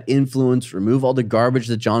 remove that influence, remove all the garbage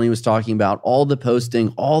that Johnny was talking about, all the posting,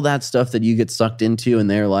 all that stuff that you get sucked into in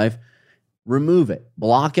their life. Remove it,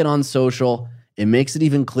 block it on social. It makes it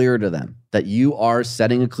even clearer to them that you are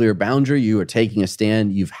setting a clear boundary. You are taking a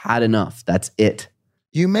stand. You've had enough. That's it.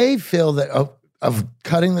 You may feel that of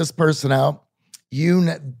cutting this person out, you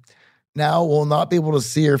now will not be able to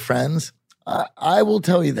see your friends. I will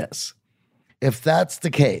tell you this. If that's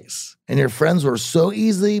the case, and your friends were so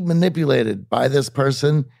easily manipulated by this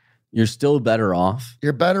person, you're still better off.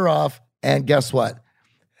 You're better off. And guess what?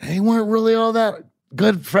 They weren't really all that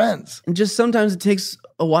good friends. And just sometimes it takes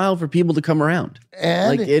a while for people to come around.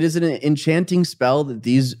 And like it is an enchanting spell that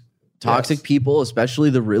these toxic people,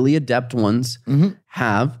 especially the really adept ones,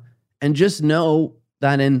 have. And just know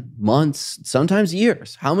that in months, sometimes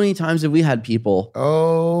years, how many times have we had people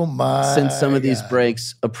since some of these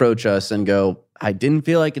breaks approach us and go, I didn't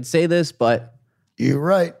feel I could say this, but you're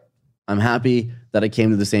right. I'm happy that I came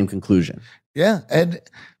to the same conclusion. Yeah. And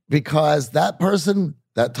because that person,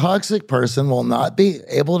 that toxic person, will not be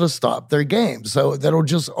able to stop their game. So that'll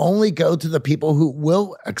just only go to the people who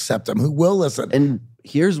will accept them, who will listen. And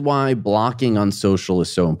here's why blocking on social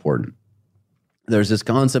is so important. There's this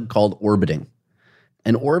concept called orbiting.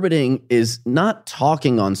 And orbiting is not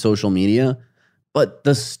talking on social media, but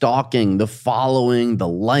the stalking, the following, the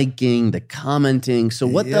liking, the commenting. So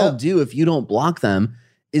what they'll do if you don't block them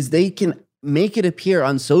is they can make it appear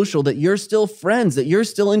on social that you're still friends, that you're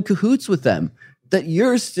still in cahoots with them. that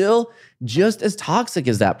you're still just as toxic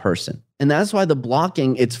as that person. And that's why the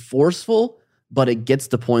blocking, it's forceful, but it gets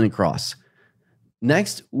the point across.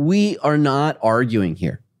 Next, we are not arguing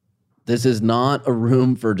here. This is not a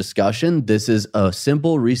room for discussion. This is a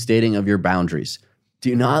simple restating of your boundaries.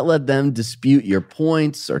 Do not let them dispute your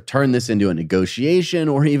points or turn this into a negotiation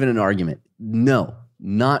or even an argument. No,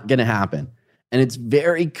 not going to happen. And it's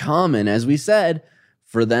very common, as we said,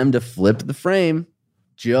 for them to flip the frame.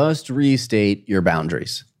 Just restate your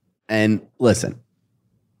boundaries. And listen,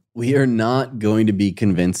 we are not going to be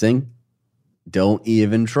convincing. Don't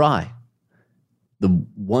even try. The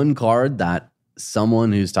one card that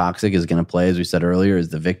someone who's toxic is going to play, as we said earlier, is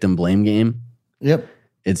the victim blame game. Yep.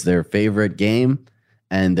 It's their favorite game,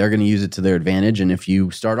 and they're going to use it to their advantage. And if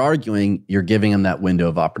you start arguing, you're giving them that window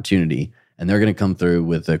of opportunity, and they're going to come through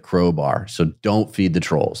with a crowbar. So don't feed the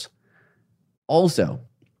trolls. Also,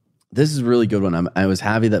 this is a really good one. I was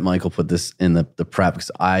happy that Michael put this in the prep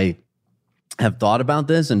because I have thought about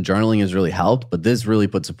this, and journaling has really helped, but this really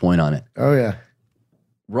puts a point on it. Oh, yeah.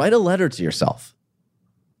 Write a letter to yourself.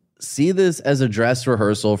 See this as a dress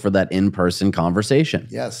rehearsal for that in-person conversation.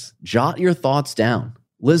 Yes. Jot your thoughts down.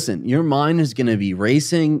 Listen, your mind is going to be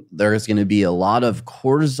racing. There's going to be a lot of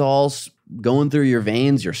cortisol going through your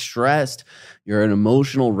veins. You're stressed. You're an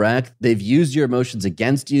emotional wreck. They've used your emotions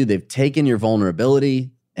against you. They've taken your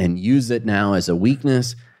vulnerability and use it now as a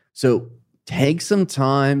weakness. So take some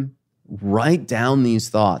time, write down these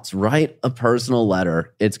thoughts, write a personal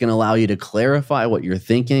letter. It's going to allow you to clarify what you're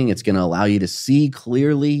thinking. It's going to allow you to see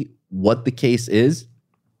clearly what the case is.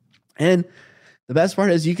 And the best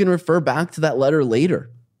part is you can refer back to that letter later.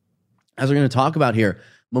 As we're going to talk about here,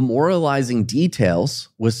 memorializing details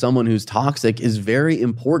with someone who's toxic is very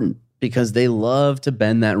important because they love to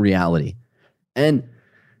bend that reality. And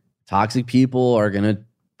toxic people are going to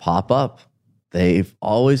pop up. They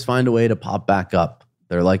always find a way to pop back up.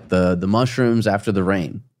 They're like the mushrooms after the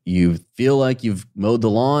rain. You feel like you've mowed the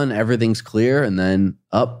lawn, everything's clear, and then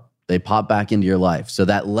they pop back into your life. So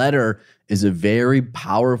that letter is a very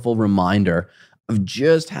powerful reminder of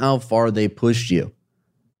just how far they pushed you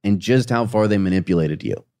and just how far they manipulated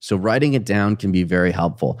you. So writing it down can be very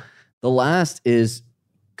helpful. The last is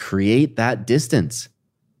create that distance.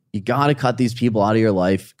 You got to cut these people out of your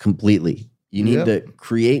life completely. You need to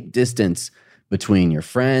create distance between your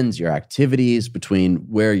friends, your activities, between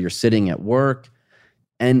where you're sitting at work.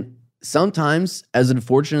 And sometimes, as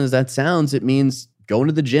unfortunate as that sounds, it means going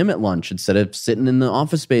to the gym at lunch instead of sitting in the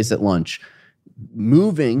office space at lunch,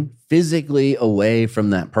 moving physically away from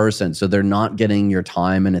that person so they're not getting your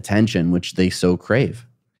time and attention, which they so crave.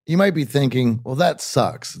 You might be thinking, well, that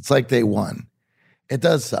sucks. It's like they won. It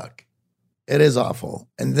does suck. It is awful.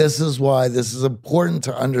 And this is why this is important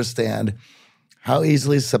to understand how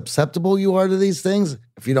easily susceptible you are to these things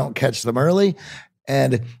if you don't catch them early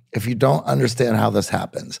and if you don't understand how this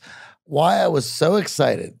happens. Why I was so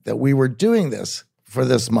excited that we were doing this for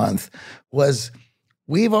this month was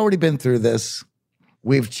we've already been through this.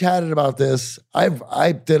 We've chatted about this.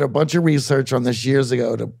 I did a bunch of research on this years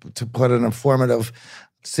ago to put an informative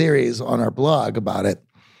series on our blog about it.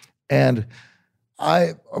 And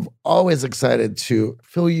I'm always excited to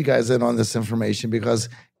fill you guys in on this information because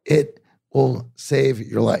it will save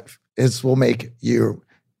your life. It will make you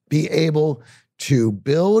be able to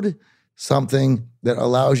build something that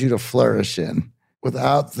allows you to flourish in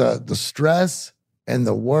without the stress and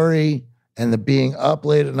the worry and the being up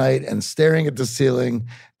late at night and staring at the ceiling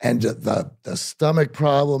and the stomach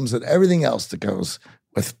problems and everything else that goes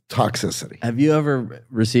with toxicity. Have you ever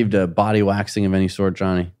received a body waxing of any sort,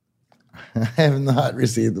 Johnny? I have not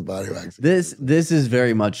received the body waxing. This is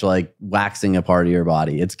very much like waxing a part of your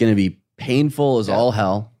body. It's going to be painful as all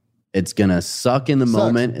hell. It's going to suck in the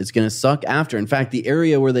moment. It's going to suck after. In fact, the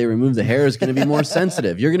area where they remove the hair is going to be more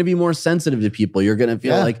sensitive. You're going to be more sensitive to people. You're going to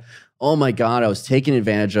feel like, oh my God, I was taken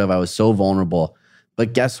advantage of. I was so vulnerable.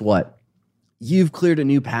 But guess what? You've cleared a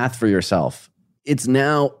new path for yourself. It's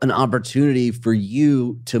now an opportunity for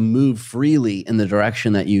you to move freely in the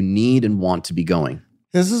direction that you need and want to be going.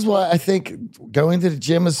 This is why I think going to the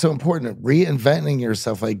gym is so important. Reinventing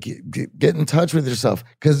yourself, like get in touch with yourself,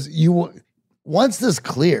 because once this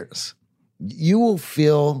clears, you will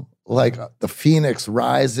feel like the phoenix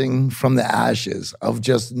rising from the ashes of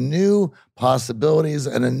just new possibilities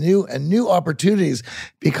and new opportunities,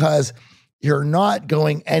 because you're not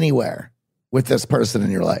going anywhere with this person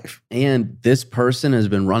in your life. And this person has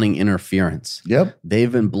been running interference. Yep.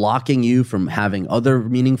 They've been blocking you from having other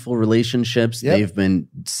meaningful relationships. Yep. They've been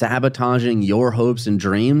sabotaging your hopes and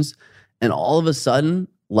dreams. And all of a sudden,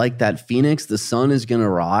 like that phoenix, the sun is going to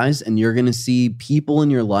rise and you're going to see people in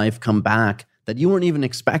your life come back that you weren't even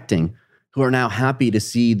expecting who are now happy to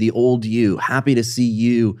see the old you, happy to see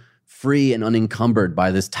you free and unencumbered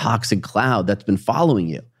by this toxic cloud that's been following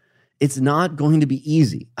you. It's not going to be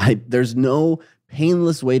easy. There's no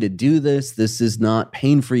painless way to do this. This is not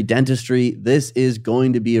pain-free dentistry. This is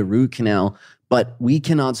going to be a root canal, but we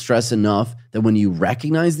cannot stress enough that when you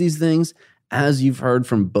recognize these things, as you've heard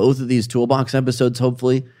from both of these Toolbox episodes,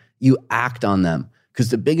 hopefully, you act on them. Because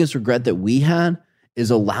the biggest regret that we had is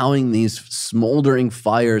allowing these smoldering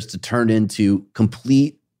fires to turn into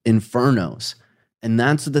complete infernos. And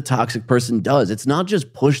that's what the toxic person does. It's not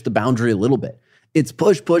just push the boundary a little bit. It's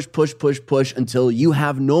push, push, push, push, push until you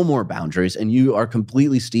have no more boundaries and you are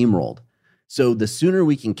completely steamrolled. So the sooner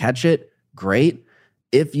we can catch it, great.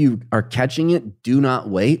 If you are catching it, do not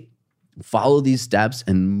wait. Follow these steps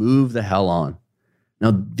and move the hell on.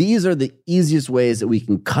 Now, these are the easiest ways that we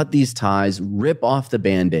can cut these ties, rip off the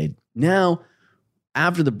Band-Aid. Now,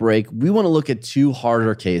 after the break, we want to look at two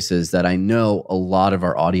harder cases that I know a lot of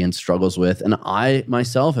our audience struggles with, and I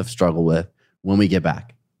myself have struggled with when we get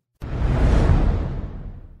back.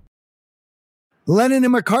 Lennon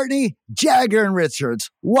and McCartney, Jagger and Richards,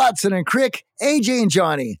 Watson and Crick, AJ and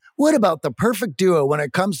Johnny. What about the perfect duo when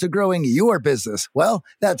it comes to growing your business? Well,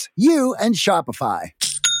 that's you and Shopify.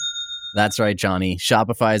 That's right, Johnny.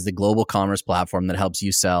 Shopify is the global commerce platform that helps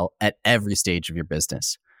you sell at every stage of your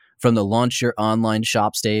business. From the launch your online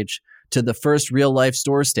shop stage to the first real life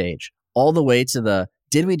store stage, all the way to the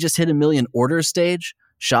did we just hit 1 million orders stage?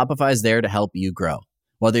 Shopify is there to help you grow.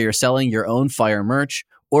 Whether you're selling your own fire merch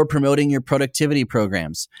or promoting your productivity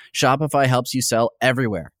programs, Shopify helps you sell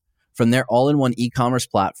everywhere. From their all-in-one e-commerce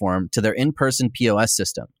platform to their in-person POS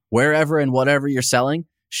system, wherever and whatever you're selling,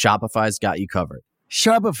 Shopify's got you covered.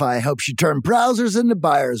 Shopify helps you turn browsers into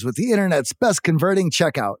buyers with the internet's best converting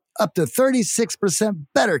checkout, up to 36%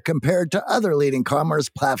 better compared to other leading commerce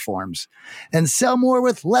platforms. And sell more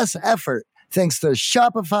with less effort thanks to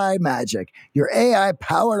Shopify Magic, your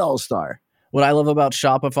AI-powered all-star. What I love about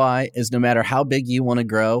Shopify is no matter how big you want to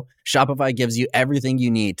grow, Shopify gives you everything you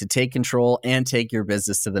need to take control and take your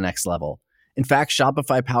business to the next level. In fact,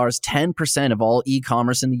 Shopify powers 10% of all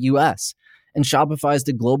e-commerce in the U.S., and Shopify is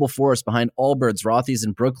the global force behind Allbirds, Rothy's,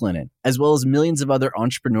 and Brooklinen, as well as millions of other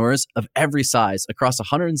entrepreneurs of every size across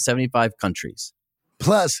 175 countries.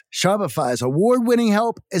 Plus, Shopify's award-winning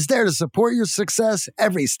help is there to support your success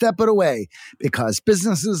every step of the way, because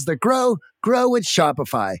businesses that grow, grow with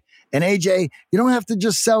Shopify. And AJ, you don't have to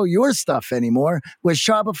just sell your stuff anymore. With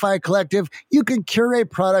Shopify Collective, you can curate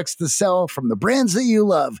products to sell from the brands that you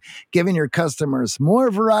love, giving your customers more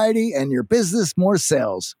variety and your business more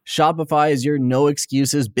sales. Shopify is your no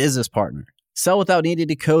excuses business partner. Sell without needing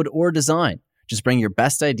to code or design. Just bring your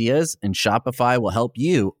best ideas and Shopify will help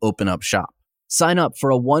you open up shop. Sign up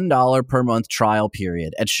for a $1 per month trial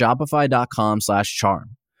period at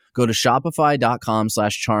shopify.com/charm. Go to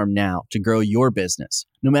shopify.com/charm now to grow your business,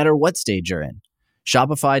 no matter what stage you're in.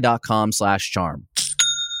 Shopify.com/charm.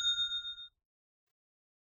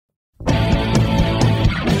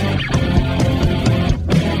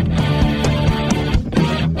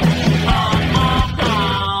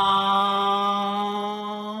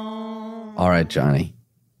 All right, Johnny.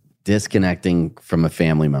 Disconnecting from a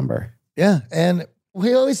family member. Yeah, and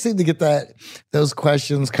we always seem to get those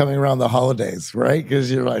questions coming around the holidays, right?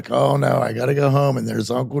 Because you're like, oh no, I got to go home, and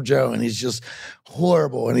there's Uncle Joe, and he's just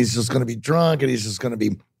horrible, and he's just going to be drunk, and he's just going to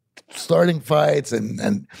be starting fights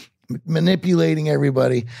and manipulating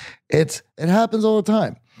everybody. It happens all the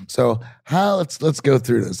time. So let's go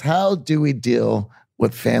through this. How do we deal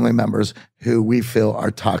with family members who we feel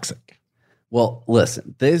are toxic? Well,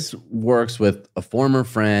 listen, this works with a former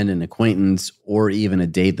friend, an acquaintance, or even a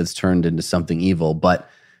date that's turned into something evil. But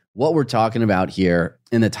what we're talking about here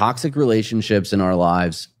in the toxic relationships in our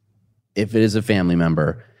lives, if it is a family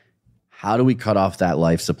member, how do we cut off that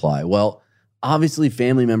life supply? Well, obviously,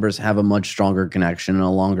 family members have a much stronger connection and a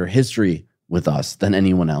longer history with us than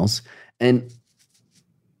anyone else. And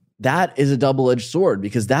that is a double-edged sword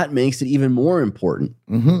because that makes it even more important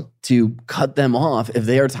to cut them off if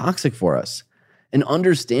they are toxic for us. And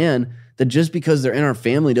understand that just because they're in our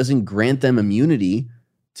family doesn't grant them immunity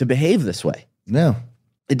to behave this way. No.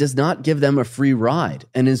 It does not give them a free ride.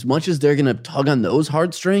 And as much as they're going to tug on those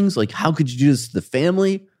heartstrings, like how could you do this to the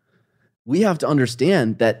family? We have to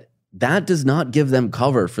understand that that does not give them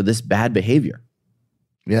cover for this bad behavior.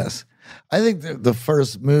 Yes. I think the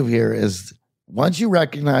first move here is once you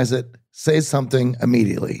recognize it, say something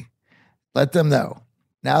immediately. Let them know.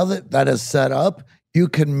 Now that that is set up, you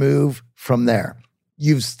can move from there.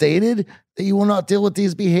 You've stated that you will not deal with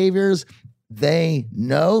these behaviors. They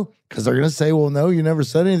know, because they're going to say, well, no, you never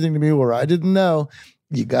said anything to me, or I didn't know.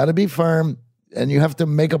 You got to be firm, and you have to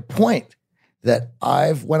make a point that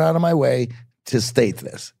I've went out of my way to state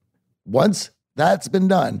this. Once that's been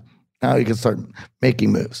done, now you can start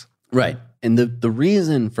making moves. Right. And the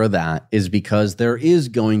reason for that is because there is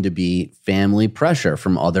going to be family pressure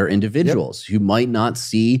from other individuals who might not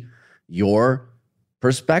see your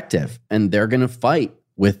perspective. And they're going to fight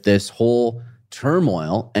with this whole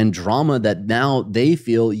turmoil and drama that now they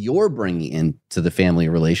feel you're bringing into the family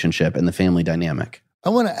relationship and the family dynamic. I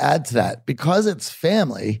want to add to that, because it's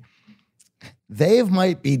family, they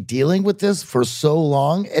might be dealing with this for so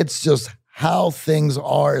long. It's just how things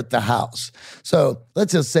are at the house. So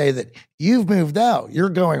let's just say that you've moved out, you're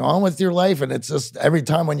going on with your life, and it's just every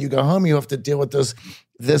time when you go home, you have to deal with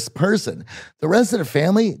this person. The rest of the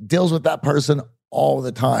family deals with that person all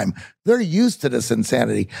the time. They're used to this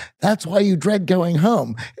insanity. That's why you dread going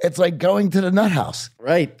home. It's like going to the nut house.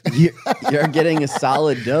 Right. You're getting a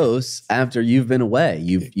solid dose after you've been away.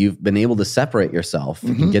 You've been able to separate yourself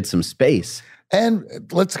and get some space. And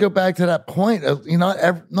let's go back to that point of,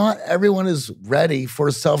 not everyone is ready for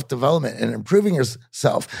self-development and improving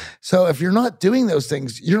yourself. So if you're not doing those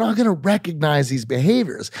things, you're not going to recognize these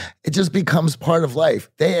behaviors. It just becomes part of life.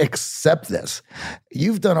 They accept this.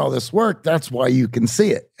 You've done all this work. That's why you can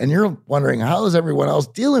see it. And you're wondering, how is everyone else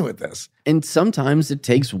dealing with this? And sometimes it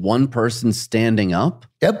takes one person standing up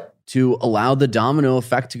to allow the domino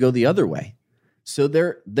effect to go the other way. So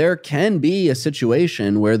there can be a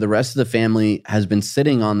situation where the rest of the family has been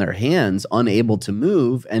sitting on their hands, unable to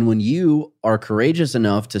move. And when you are courageous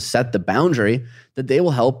enough to set the boundary, that they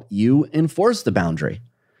will help you enforce the boundary.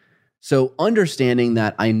 So understanding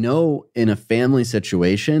that, I know in a family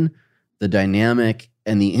situation, the dynamic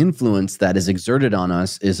and the influence that is exerted on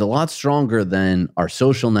us is a lot stronger than our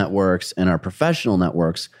social networks and our professional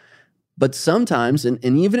networks. But sometimes, and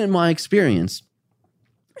even in my experience,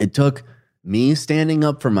 it took me standing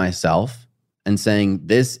up for myself and saying,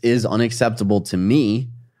 this is unacceptable to me,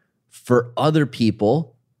 for other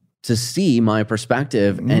people to see my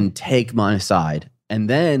perspective and take my side. And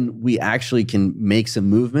then we actually can make some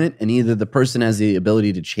movement, and either the person has the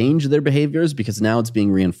ability to change their behaviors because now it's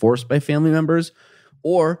being reinforced by family members,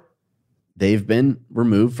 or they've been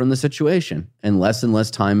removed from the situation and less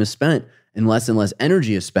time is spent and less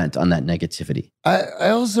energy is spent on that negativity. I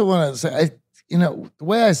also want to say, the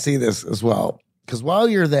way I see this as well, because while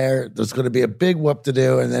you're there's going to be a big whoop to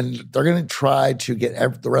do, and then they're going to try to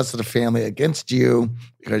get the rest of the family against you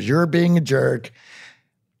because you're being a jerk.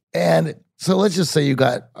 And so let's just say you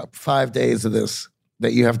got 5 days of this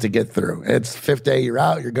that you have to get through. It's fifth day, you're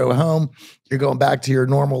out, you go home, you're going back to your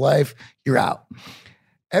normal life, you're out.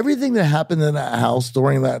 Everything that happened in that house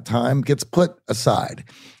during that time gets put aside.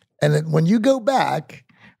 And then when you go back,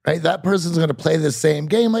 right, that person's going to play the same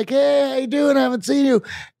game, like, hey, how you doing? I haven't seen you.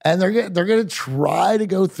 And they're going to try to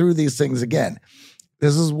go through these things again.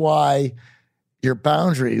 This is why your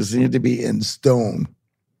boundaries need to be in stone.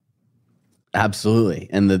 Absolutely.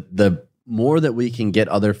 And the more that we can get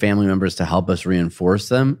other family members to help us reinforce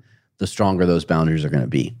them, the stronger those boundaries are going to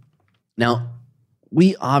be. Now,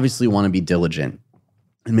 we obviously want to be diligent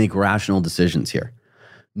and make rational decisions here.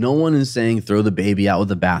 No one is saying throw the baby out with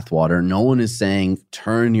the bathwater. No one is saying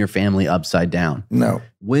turn your family upside down. No.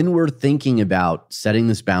 When we're thinking about setting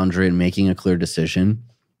this boundary and making a clear decision,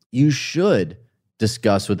 you should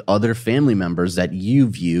discuss with other family members that you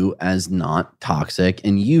view as not toxic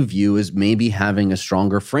and you view as maybe having a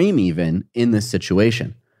stronger frame even in this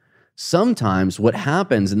situation. Sometimes what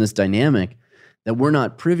happens in this dynamic that we're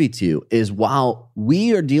not privy to is while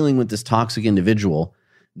we are dealing with this toxic individual,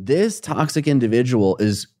 this toxic individual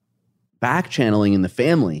is back channeling in the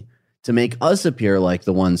family to make us appear like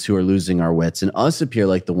the ones who are losing our wits and us appear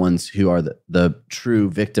like the ones who are the true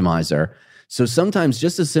victimizer. So sometimes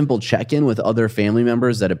just a simple check-in with other family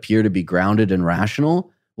members that appear to be grounded and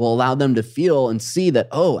rational will allow them to feel and see that,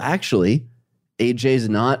 oh, actually, AJ's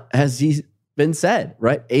not as he's been said,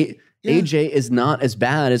 right? AJ is not as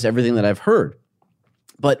bad as everything that I've heard.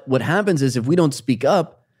 But what happens is if we don't speak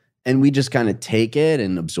up, and we just kind of take it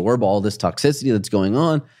and absorb all this toxicity that's going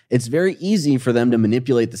on, it's very easy for them to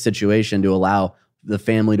manipulate the situation to allow the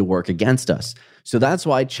family to work against us. So that's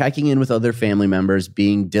why checking in with other family members,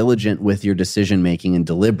 being diligent with your decision-making and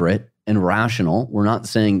deliberate and rational. We're not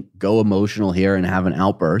saying go emotional here and have an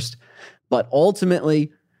outburst, but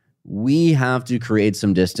ultimately we have to create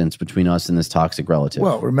some distance between us and this toxic relative.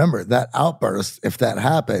 Well, remember that outburst, if that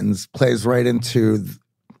happens, plays right into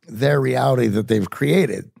their reality that they've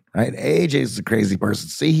created. Right, AJ's a crazy person.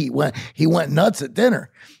 See, he went nuts at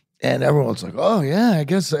dinner, and everyone's like, "Oh yeah, I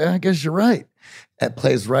guess you're right." It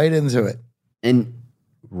plays right into it. And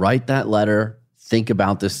write that letter. Think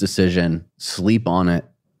about this decision. Sleep on it.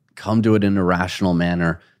 come to it in a rational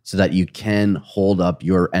manner so that you can hold up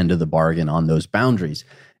your end of the bargain on those boundaries.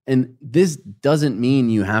 And this doesn't mean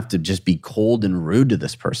you have to just be cold and rude to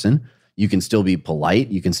this person. You can still be polite,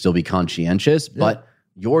 you can still be conscientious, but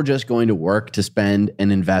you're just going to work to spend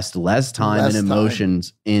and invest less time and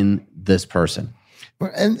emotions in this person.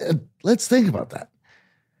 And let's think about that.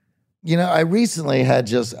 You know, I recently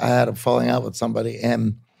had a falling out with somebody,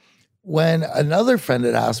 and when another friend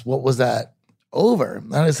had asked, what was that over?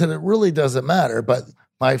 And I said, it really doesn't matter, but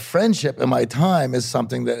my friendship and my time is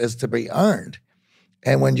something that is to be earned.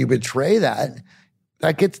 And when you betray that,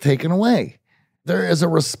 that gets taken away. There is a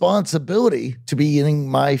responsibility to being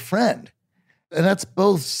my friend. And that's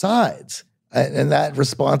both sides. And that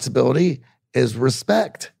responsibility is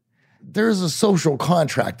respect. There's a social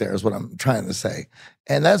contract there is what I'm trying to say.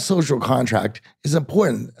 And that social contract is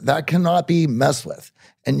important. That cannot be messed with.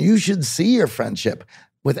 And you should see your friendship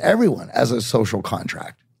with everyone as a social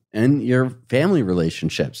contract. And your family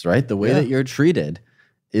relationships, right? The way that you're treated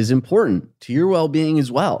is important to your well-being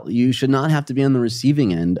as well. You should not have to be on the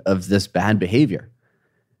receiving end of this bad behavior.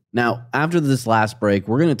 Now, after this last break,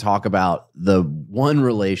 we're going to talk about the one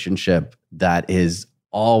relationship that is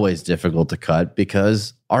always difficult to cut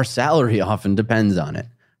because our salary often depends on it.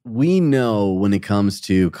 We know when it comes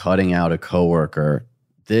to cutting out a coworker,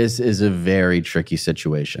 this is a very tricky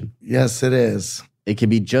situation. Yes, it is. It can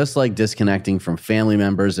be just like disconnecting from family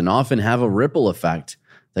members and often have a ripple effect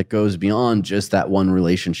that goes beyond just that one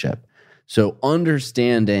relationship. So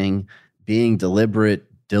understanding, being deliberate,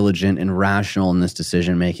 diligent, and rational in this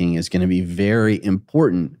decision-making is going to be very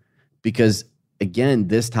important because, again,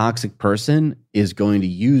 this toxic person is going to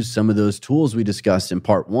use some of those tools we discussed in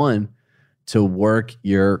part 1 to work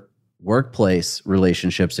your workplace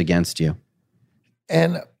relationships against you.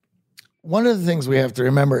 And one of the things we have to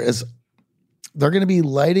remember is they're going to be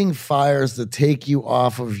lighting fires to take you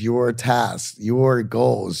off of your tasks, your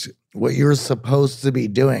goals, what you're supposed to be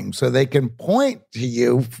doing. So they can point to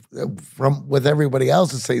you from with everybody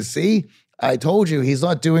else and say, see, I told you he's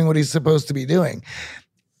not doing what he's supposed to be doing.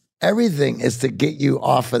 Everything is to get you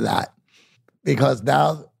off of that because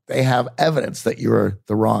now they have evidence that you're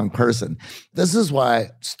the wrong person. This is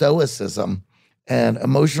why stoicism and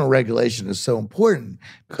emotional regulation is so important,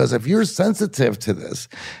 because if you're sensitive to this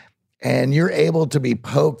and you're able to be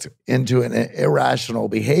poked into an irrational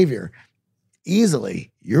behavior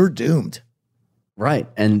easily, you're doomed. Right.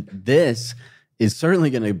 And this is certainly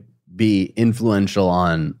going to be influential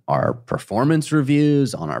on our performance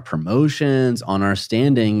reviews, on our promotions, on our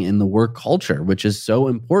standing in the work culture, which is so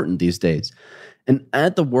important these days. And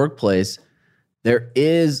at the workplace, there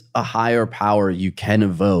is a higher power you can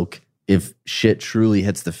evoke if shit truly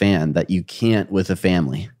hits the fan that you can't with a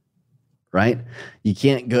family, right? You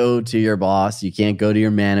can't go to your boss, you can't go to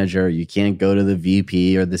your manager, you can't go to the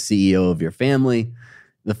VP or the CEO of your family.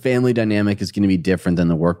 The family dynamic is going to be different than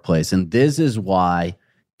the workplace. And this is why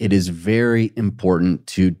it is very important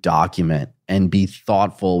to document and be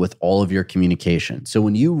thoughtful with all of your communication. So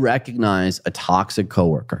when you recognize a toxic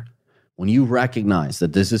coworker, when you recognize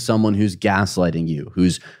that this is someone who's gaslighting you,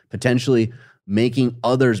 who's potentially making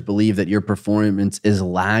others believe that your performance is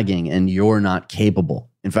lagging and you're not capable.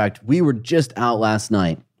 In fact, we were just out last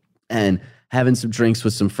night and having some drinks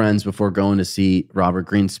with some friends before going to see Robert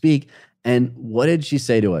Greene speak. And what did she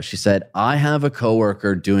say to us? She said, I have a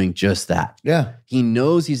coworker doing just that. Yeah. He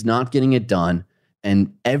knows he's not getting it done.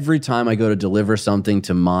 And every time I go to deliver something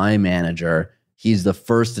to my manager, he's the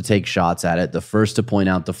first to take shots at it, the first to point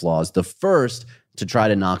out the flaws, the first to try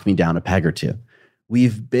to knock me down a peg or two.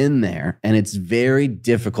 We've been there, and it's very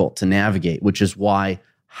difficult to navigate, which is why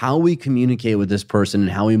how we communicate with this person and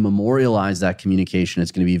how we memorialize that communication is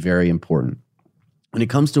going to be very important. When it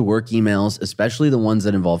comes to work emails, especially the ones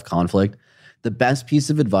that involve conflict, the best piece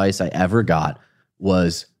of advice I ever got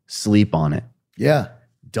was sleep on it. Yeah.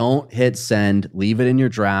 Don't hit send, leave it in your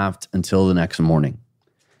draft until the next morning.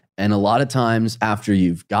 And a lot of times after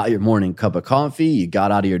you've got your morning cup of coffee, you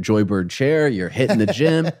got out of your Joybird chair, you're hitting the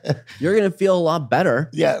gym, you're going to feel a lot better.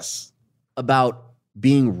 Yes. About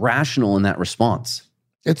being rational in that response.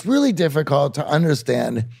 It's really difficult to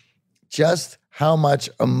understand just how much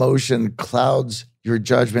emotion clouds your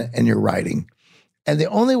judgment and your writing. And the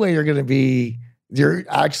only way you're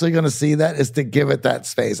actually going to see that is to give it that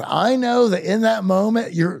space. I know that in that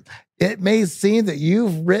moment, it may seem that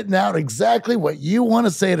you've written out exactly what you want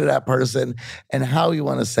to say to that person and how you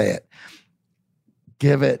want to say it.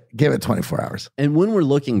 Give it 24 hours. And when we're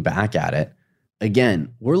looking back at it,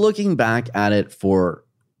 again, we're looking back at it for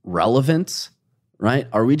relevance, right?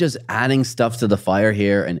 Are we just adding stuff to the fire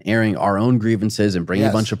here and airing our own grievances and bringing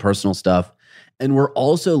a bunch of personal stuff? And we're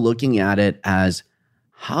also looking at it as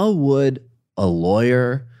how would a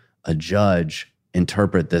lawyer, a judge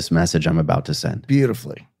interpret this message I'm about to send?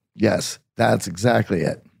 Beautifully. Yes, that's exactly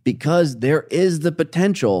it. Because there is the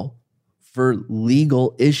potential for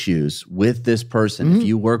legal issues with this person if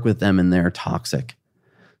you work with them and they're toxic.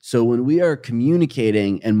 So when we are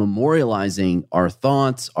communicating and memorializing our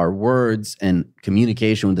thoughts, our words, and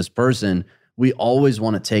communication with this person, we always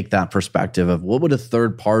want to take that perspective of what would a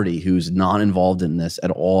third party who's not involved in this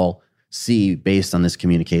at all see based on this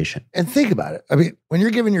communication. And think about it. I mean, when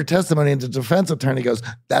you're giving your testimony and the defense attorney goes,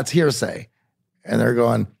 that's hearsay. And they're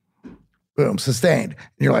going, boom, sustained.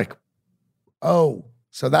 And you're like, oh,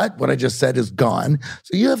 so that what I just said is gone.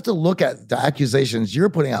 So you have to look at the accusations you're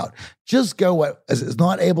putting out. Just go what is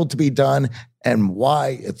not able to be done and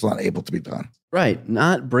why it's not able to be done. Right.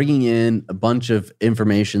 Not bringing in a bunch of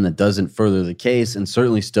information that doesn't further the case and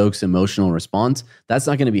certainly stokes emotional response. That's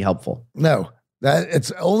not going to be helpful. No, that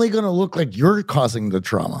it's only going to look like you're causing the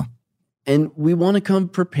trauma. And we want to come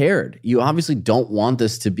prepared. You obviously don't want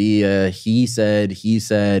this to be a he said, she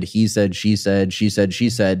said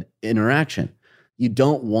interaction. You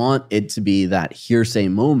don't want it to be that hearsay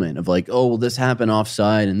moment of like, oh, well, this happened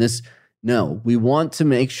offside and this. No, we want to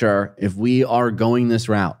make sure if we are going this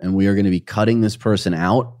route and we are going to be cutting this person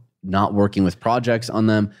out, not working with projects on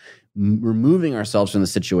them, removing ourselves from the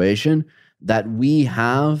situation, that we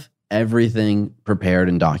have everything prepared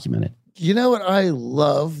and documented. You know what I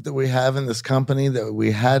love that we have in this company that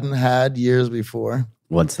we hadn't had years before?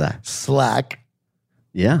 What's that? Slack.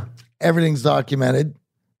 Yeah. Everything's documented,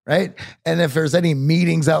 right? And if there's any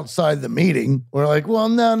meetings outside the meeting, we're like, well,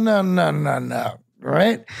 no.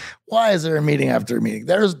 Right? Why is there a meeting after a meeting?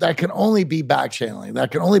 That can only be back channeling.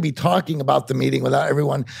 That can only be talking about the meeting without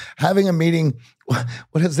everyone having a meeting.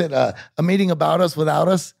 What is it? A meeting about us without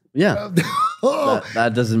us? Yeah.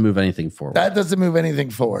 That doesn't move anything forward. That doesn't move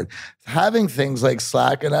anything forward. Having things like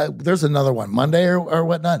Slack, and there's another one, Monday or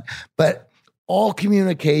whatnot, but all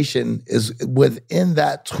communication is within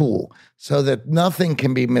that tool so that nothing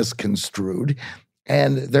can be misconstrued.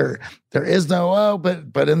 And there is no,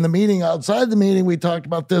 but in the meeting, outside the meeting, we talked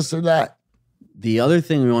about this or that. The other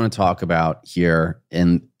thing we want to talk about here,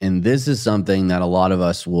 and this is something that a lot of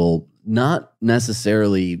us will not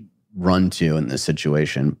necessarily run to in this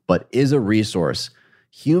situation, but is a resource.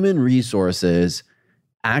 Human resources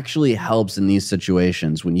actually helps in these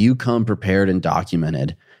situations when you come prepared and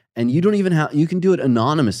documented. And you don't even have, you can do it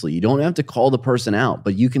anonymously. You don't have to call the person out,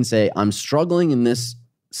 but you can say, I'm struggling in this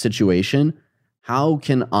situation. How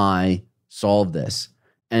can I solve this?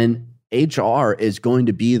 And HR is going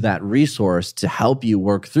to be that resource to help you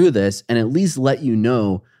work through this and at least let you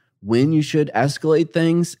know when you should escalate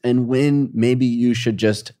things and when maybe you should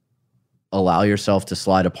just allow yourself to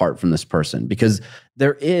slide apart from this person, because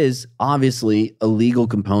there is obviously a legal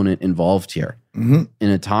component involved here. In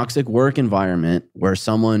a toxic work environment where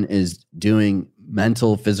someone is doing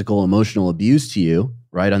mental, physical, emotional abuse to you,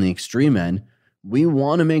 right, on the extreme end, we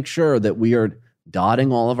want to make sure that we are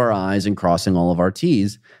dotting all of our I's and crossing all of our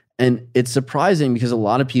T's. And it's surprising because a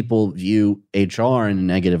lot of people view HR in a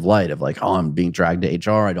negative light of like, oh, I'm being dragged to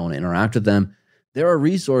HR. I don't want to interact with them. There are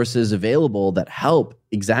resources available that help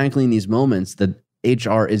exactly in these moments that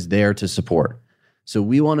HR is there to support. So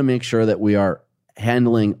we want to make sure that we are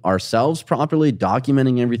handling ourselves properly,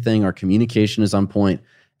 documenting everything, our communication is on point,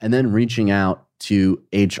 and then reaching out to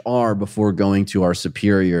HR before going to our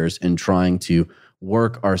superiors and trying to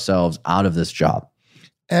work ourselves out of this job.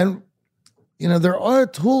 And, you know, there are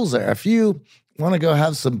tools there. If you want to go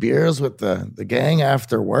have some beers with the gang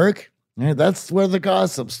after work, right, that's where the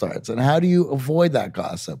gossip starts. And how do you avoid that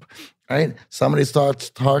gossip, right? Somebody starts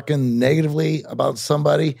talking negatively about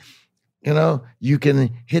somebody, you know, you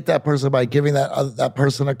can hit that person by giving that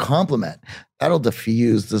person a compliment. That'll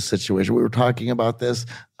diffuse the situation. We were talking about this,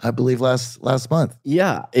 I believe, last month.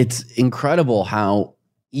 Yeah, it's incredible how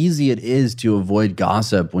easy it is to avoid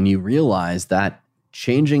gossip when you realize that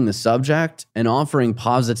changing the subject and offering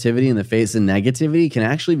positivity in the face of negativity can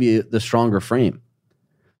actually be the stronger frame.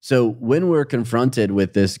 So when we're confronted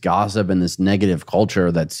with this gossip and this negative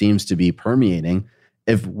culture that seems to be permeating,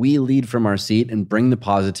 if we lead from our seat and bring the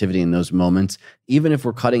positivity in those moments, even if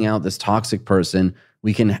we're cutting out this toxic person,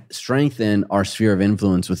 we can strengthen our sphere of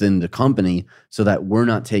influence within the company so that we're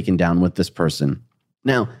not taken down with this person.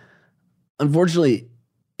 Now, unfortunately,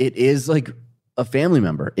 it is like a family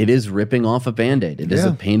member. It is ripping off a Band-Aid. It is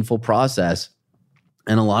a painful process.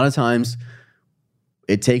 And a lot of times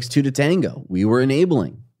it takes two to tango. We were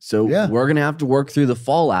enabling. So we're going to have to work through the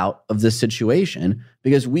fallout of this situation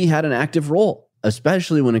because we had an active role,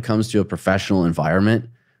 especially when it comes to a professional environment.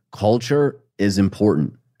 Culture is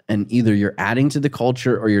important. And either you're adding to the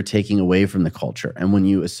culture or you're taking away from the culture. And when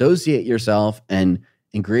you associate yourself and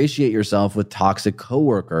ingratiate yourself with toxic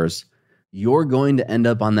coworkers, you're going to end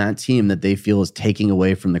up on that team that they feel is taking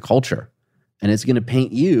away from the culture. And it's going to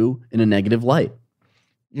paint you in a negative light.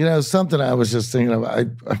 You know, something I was just thinking of, I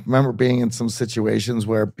remember being in some situations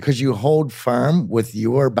where, because you hold firm with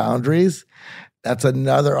your boundaries, that's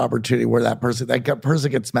another opportunity where that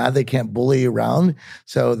person gets mad. They can't bully you around.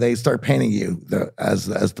 So they start painting you as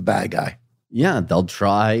the bad guy. Yeah, they'll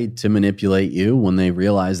try to manipulate you when they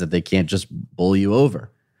realize that they can't just bully you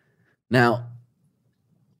over. Now,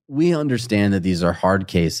 we understand that these are hard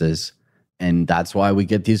cases, and that's why we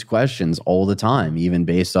get these questions all the time, even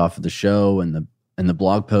based off of the show and the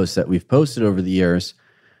blog posts that we've posted over the years.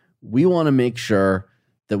 We want to make sure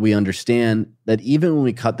that we understand that even when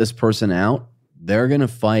we cut this person out, they're going to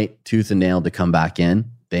fight tooth and nail to come back in.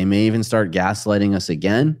 They may even start gaslighting us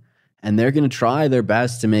again, and they're going to try their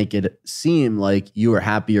best to make it seem like you are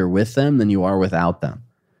happier with them than you are without them.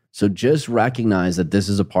 So just recognize that this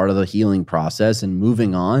is a part of the healing process, and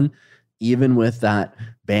moving on, even with that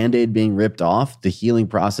Band-Aid being ripped off, the healing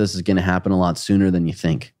process is going to happen a lot sooner than you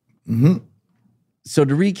think. Mm-hmm. So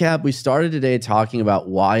to recap, we started today talking about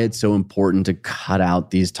why it's so important to cut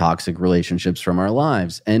out these toxic relationships from our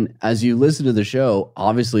lives. And as you listen to the show,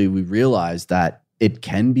 obviously we realize that it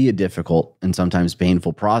can be a difficult and sometimes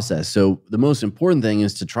painful process. So the most important thing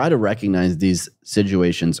is to try to recognize these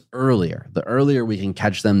situations earlier. The earlier we can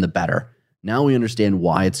catch them, the better. Now we understand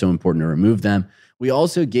why it's so important to remove them. We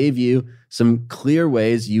also gave you some clear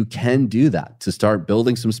ways you can do that to start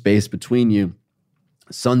building some space between you,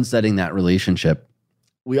 sunsetting that relationship.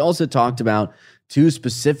 We also talked about two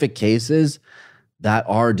specific cases that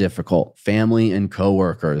are difficult, family and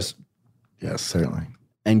coworkers. Yes, certainly.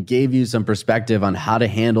 And gave you some perspective on how to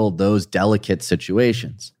handle those delicate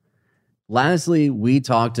situations. Lastly, we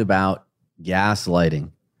talked about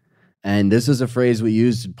gaslighting. And this is a phrase we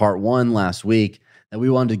used in part 1 last week that we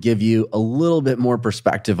wanted to give you a little bit more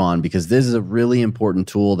perspective on, because this is a really important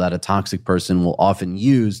tool that a toxic person will often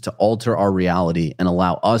use to alter our reality and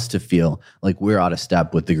allow us to feel like we're out of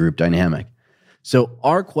step with the group dynamic. So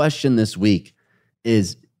our question this week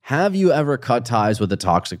is, have you ever cut ties with a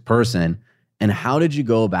toxic person? And how did you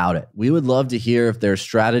go about it? We would love to hear if there are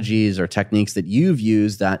strategies or techniques that you've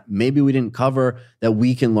used that maybe we didn't cover that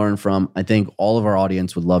we can learn from. I think all of our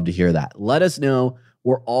audience would love to hear that. Let us know.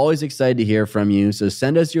 We're always excited to hear from you. So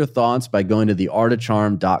send us your thoughts by going to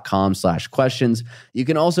theartofcharm.com/questions. You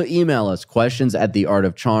can also email us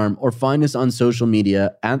questions@theartofcharm, or find us on social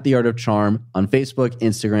media at The Art of Charm on Facebook,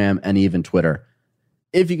 Instagram, and even Twitter.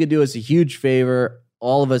 If you could do us a huge favor,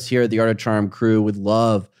 all of us here at the Art of Charm crew would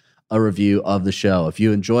love a review of the show. If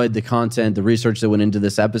you enjoyed the content, the research that went into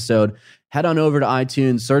this episode, head on over to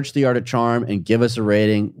iTunes, search The Art of Charm, and give us a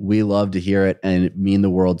rating. We love to hear it, and it means the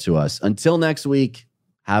world to us. Until next week,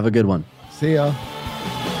 have a good one. See ya.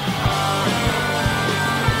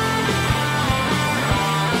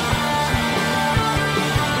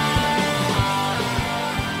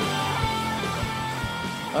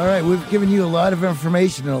 All right, we've given you a lot of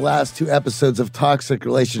information in the last 2 episodes of Toxic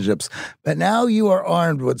Relationships, but now you are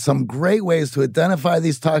armed with some great ways to identify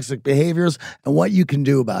these toxic behaviors and what you can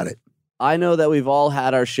do about it. I know that we've all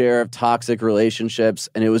had our share of toxic relationships,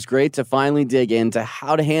 and it was great to finally dig into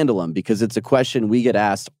how to handle them, because it's a question we get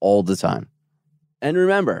asked all the time. And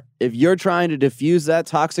remember, if you're trying to diffuse that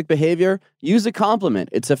toxic behavior, use a compliment.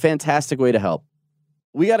 It's a fantastic way to help.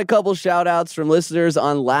 We got a couple shout outs from listeners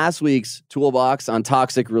on last week's Toolbox on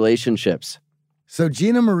toxic relationships. So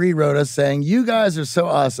Gina Marie wrote us saying, "You guys are so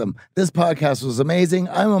awesome. This podcast was amazing.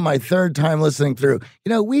 I'm on my 3rd time listening through." You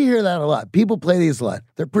know, we hear that a lot. People play these a lot.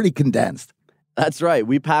 They're pretty condensed. That's right.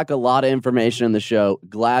 We pack a lot of information in the show.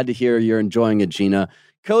 Glad to hear you're enjoying it, Gina.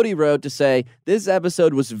 Cody wrote to say, "This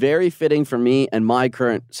episode was very fitting for me and my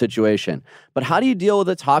current situation. But how do you deal with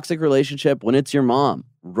a toxic relationship when it's your mom?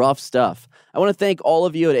 Rough stuff. I want to thank all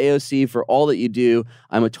of you at AOC for all that you do.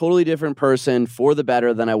 I'm a totally different person for the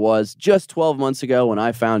better than I was just 12 months ago when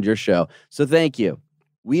I found your show. So thank you.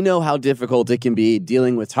 We know how difficult it can be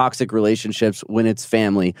dealing with toxic relationships when it's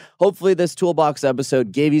family. Hopefully this Toolbox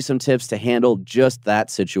episode gave you some tips to handle just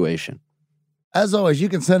that situation." As always, you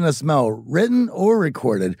can send us mail, written or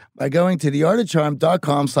recorded, by going to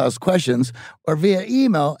theartofcharm.com/questions or via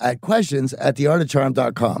email at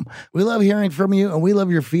questions@theartofcharm.com. We love hearing from you, and we love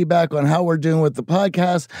your feedback on how we're doing with the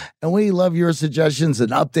podcast, and we love your suggestions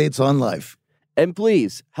and updates on life. And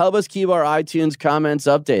please help us keep our iTunes comments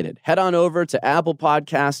updated. Head on over to Apple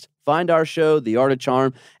Podcasts, find our show, The Art of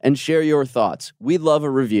Charm, and share your thoughts. We'd love a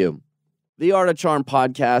review. The Art of Charm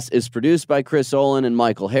podcast is produced by Chris Olin and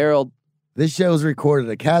Michael Harold. This show is recorded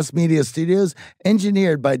at Cast Media Studios,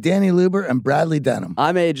 engineered by Danny Luber and Bradley Denham.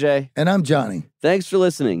 I'm AJ. And I'm Johnny. Thanks for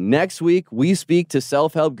listening. Next week, we speak to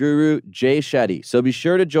self-help guru Jay Shetty. So be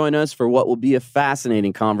sure to join us for what will be a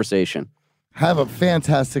fascinating conversation. Have a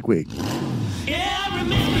fantastic week.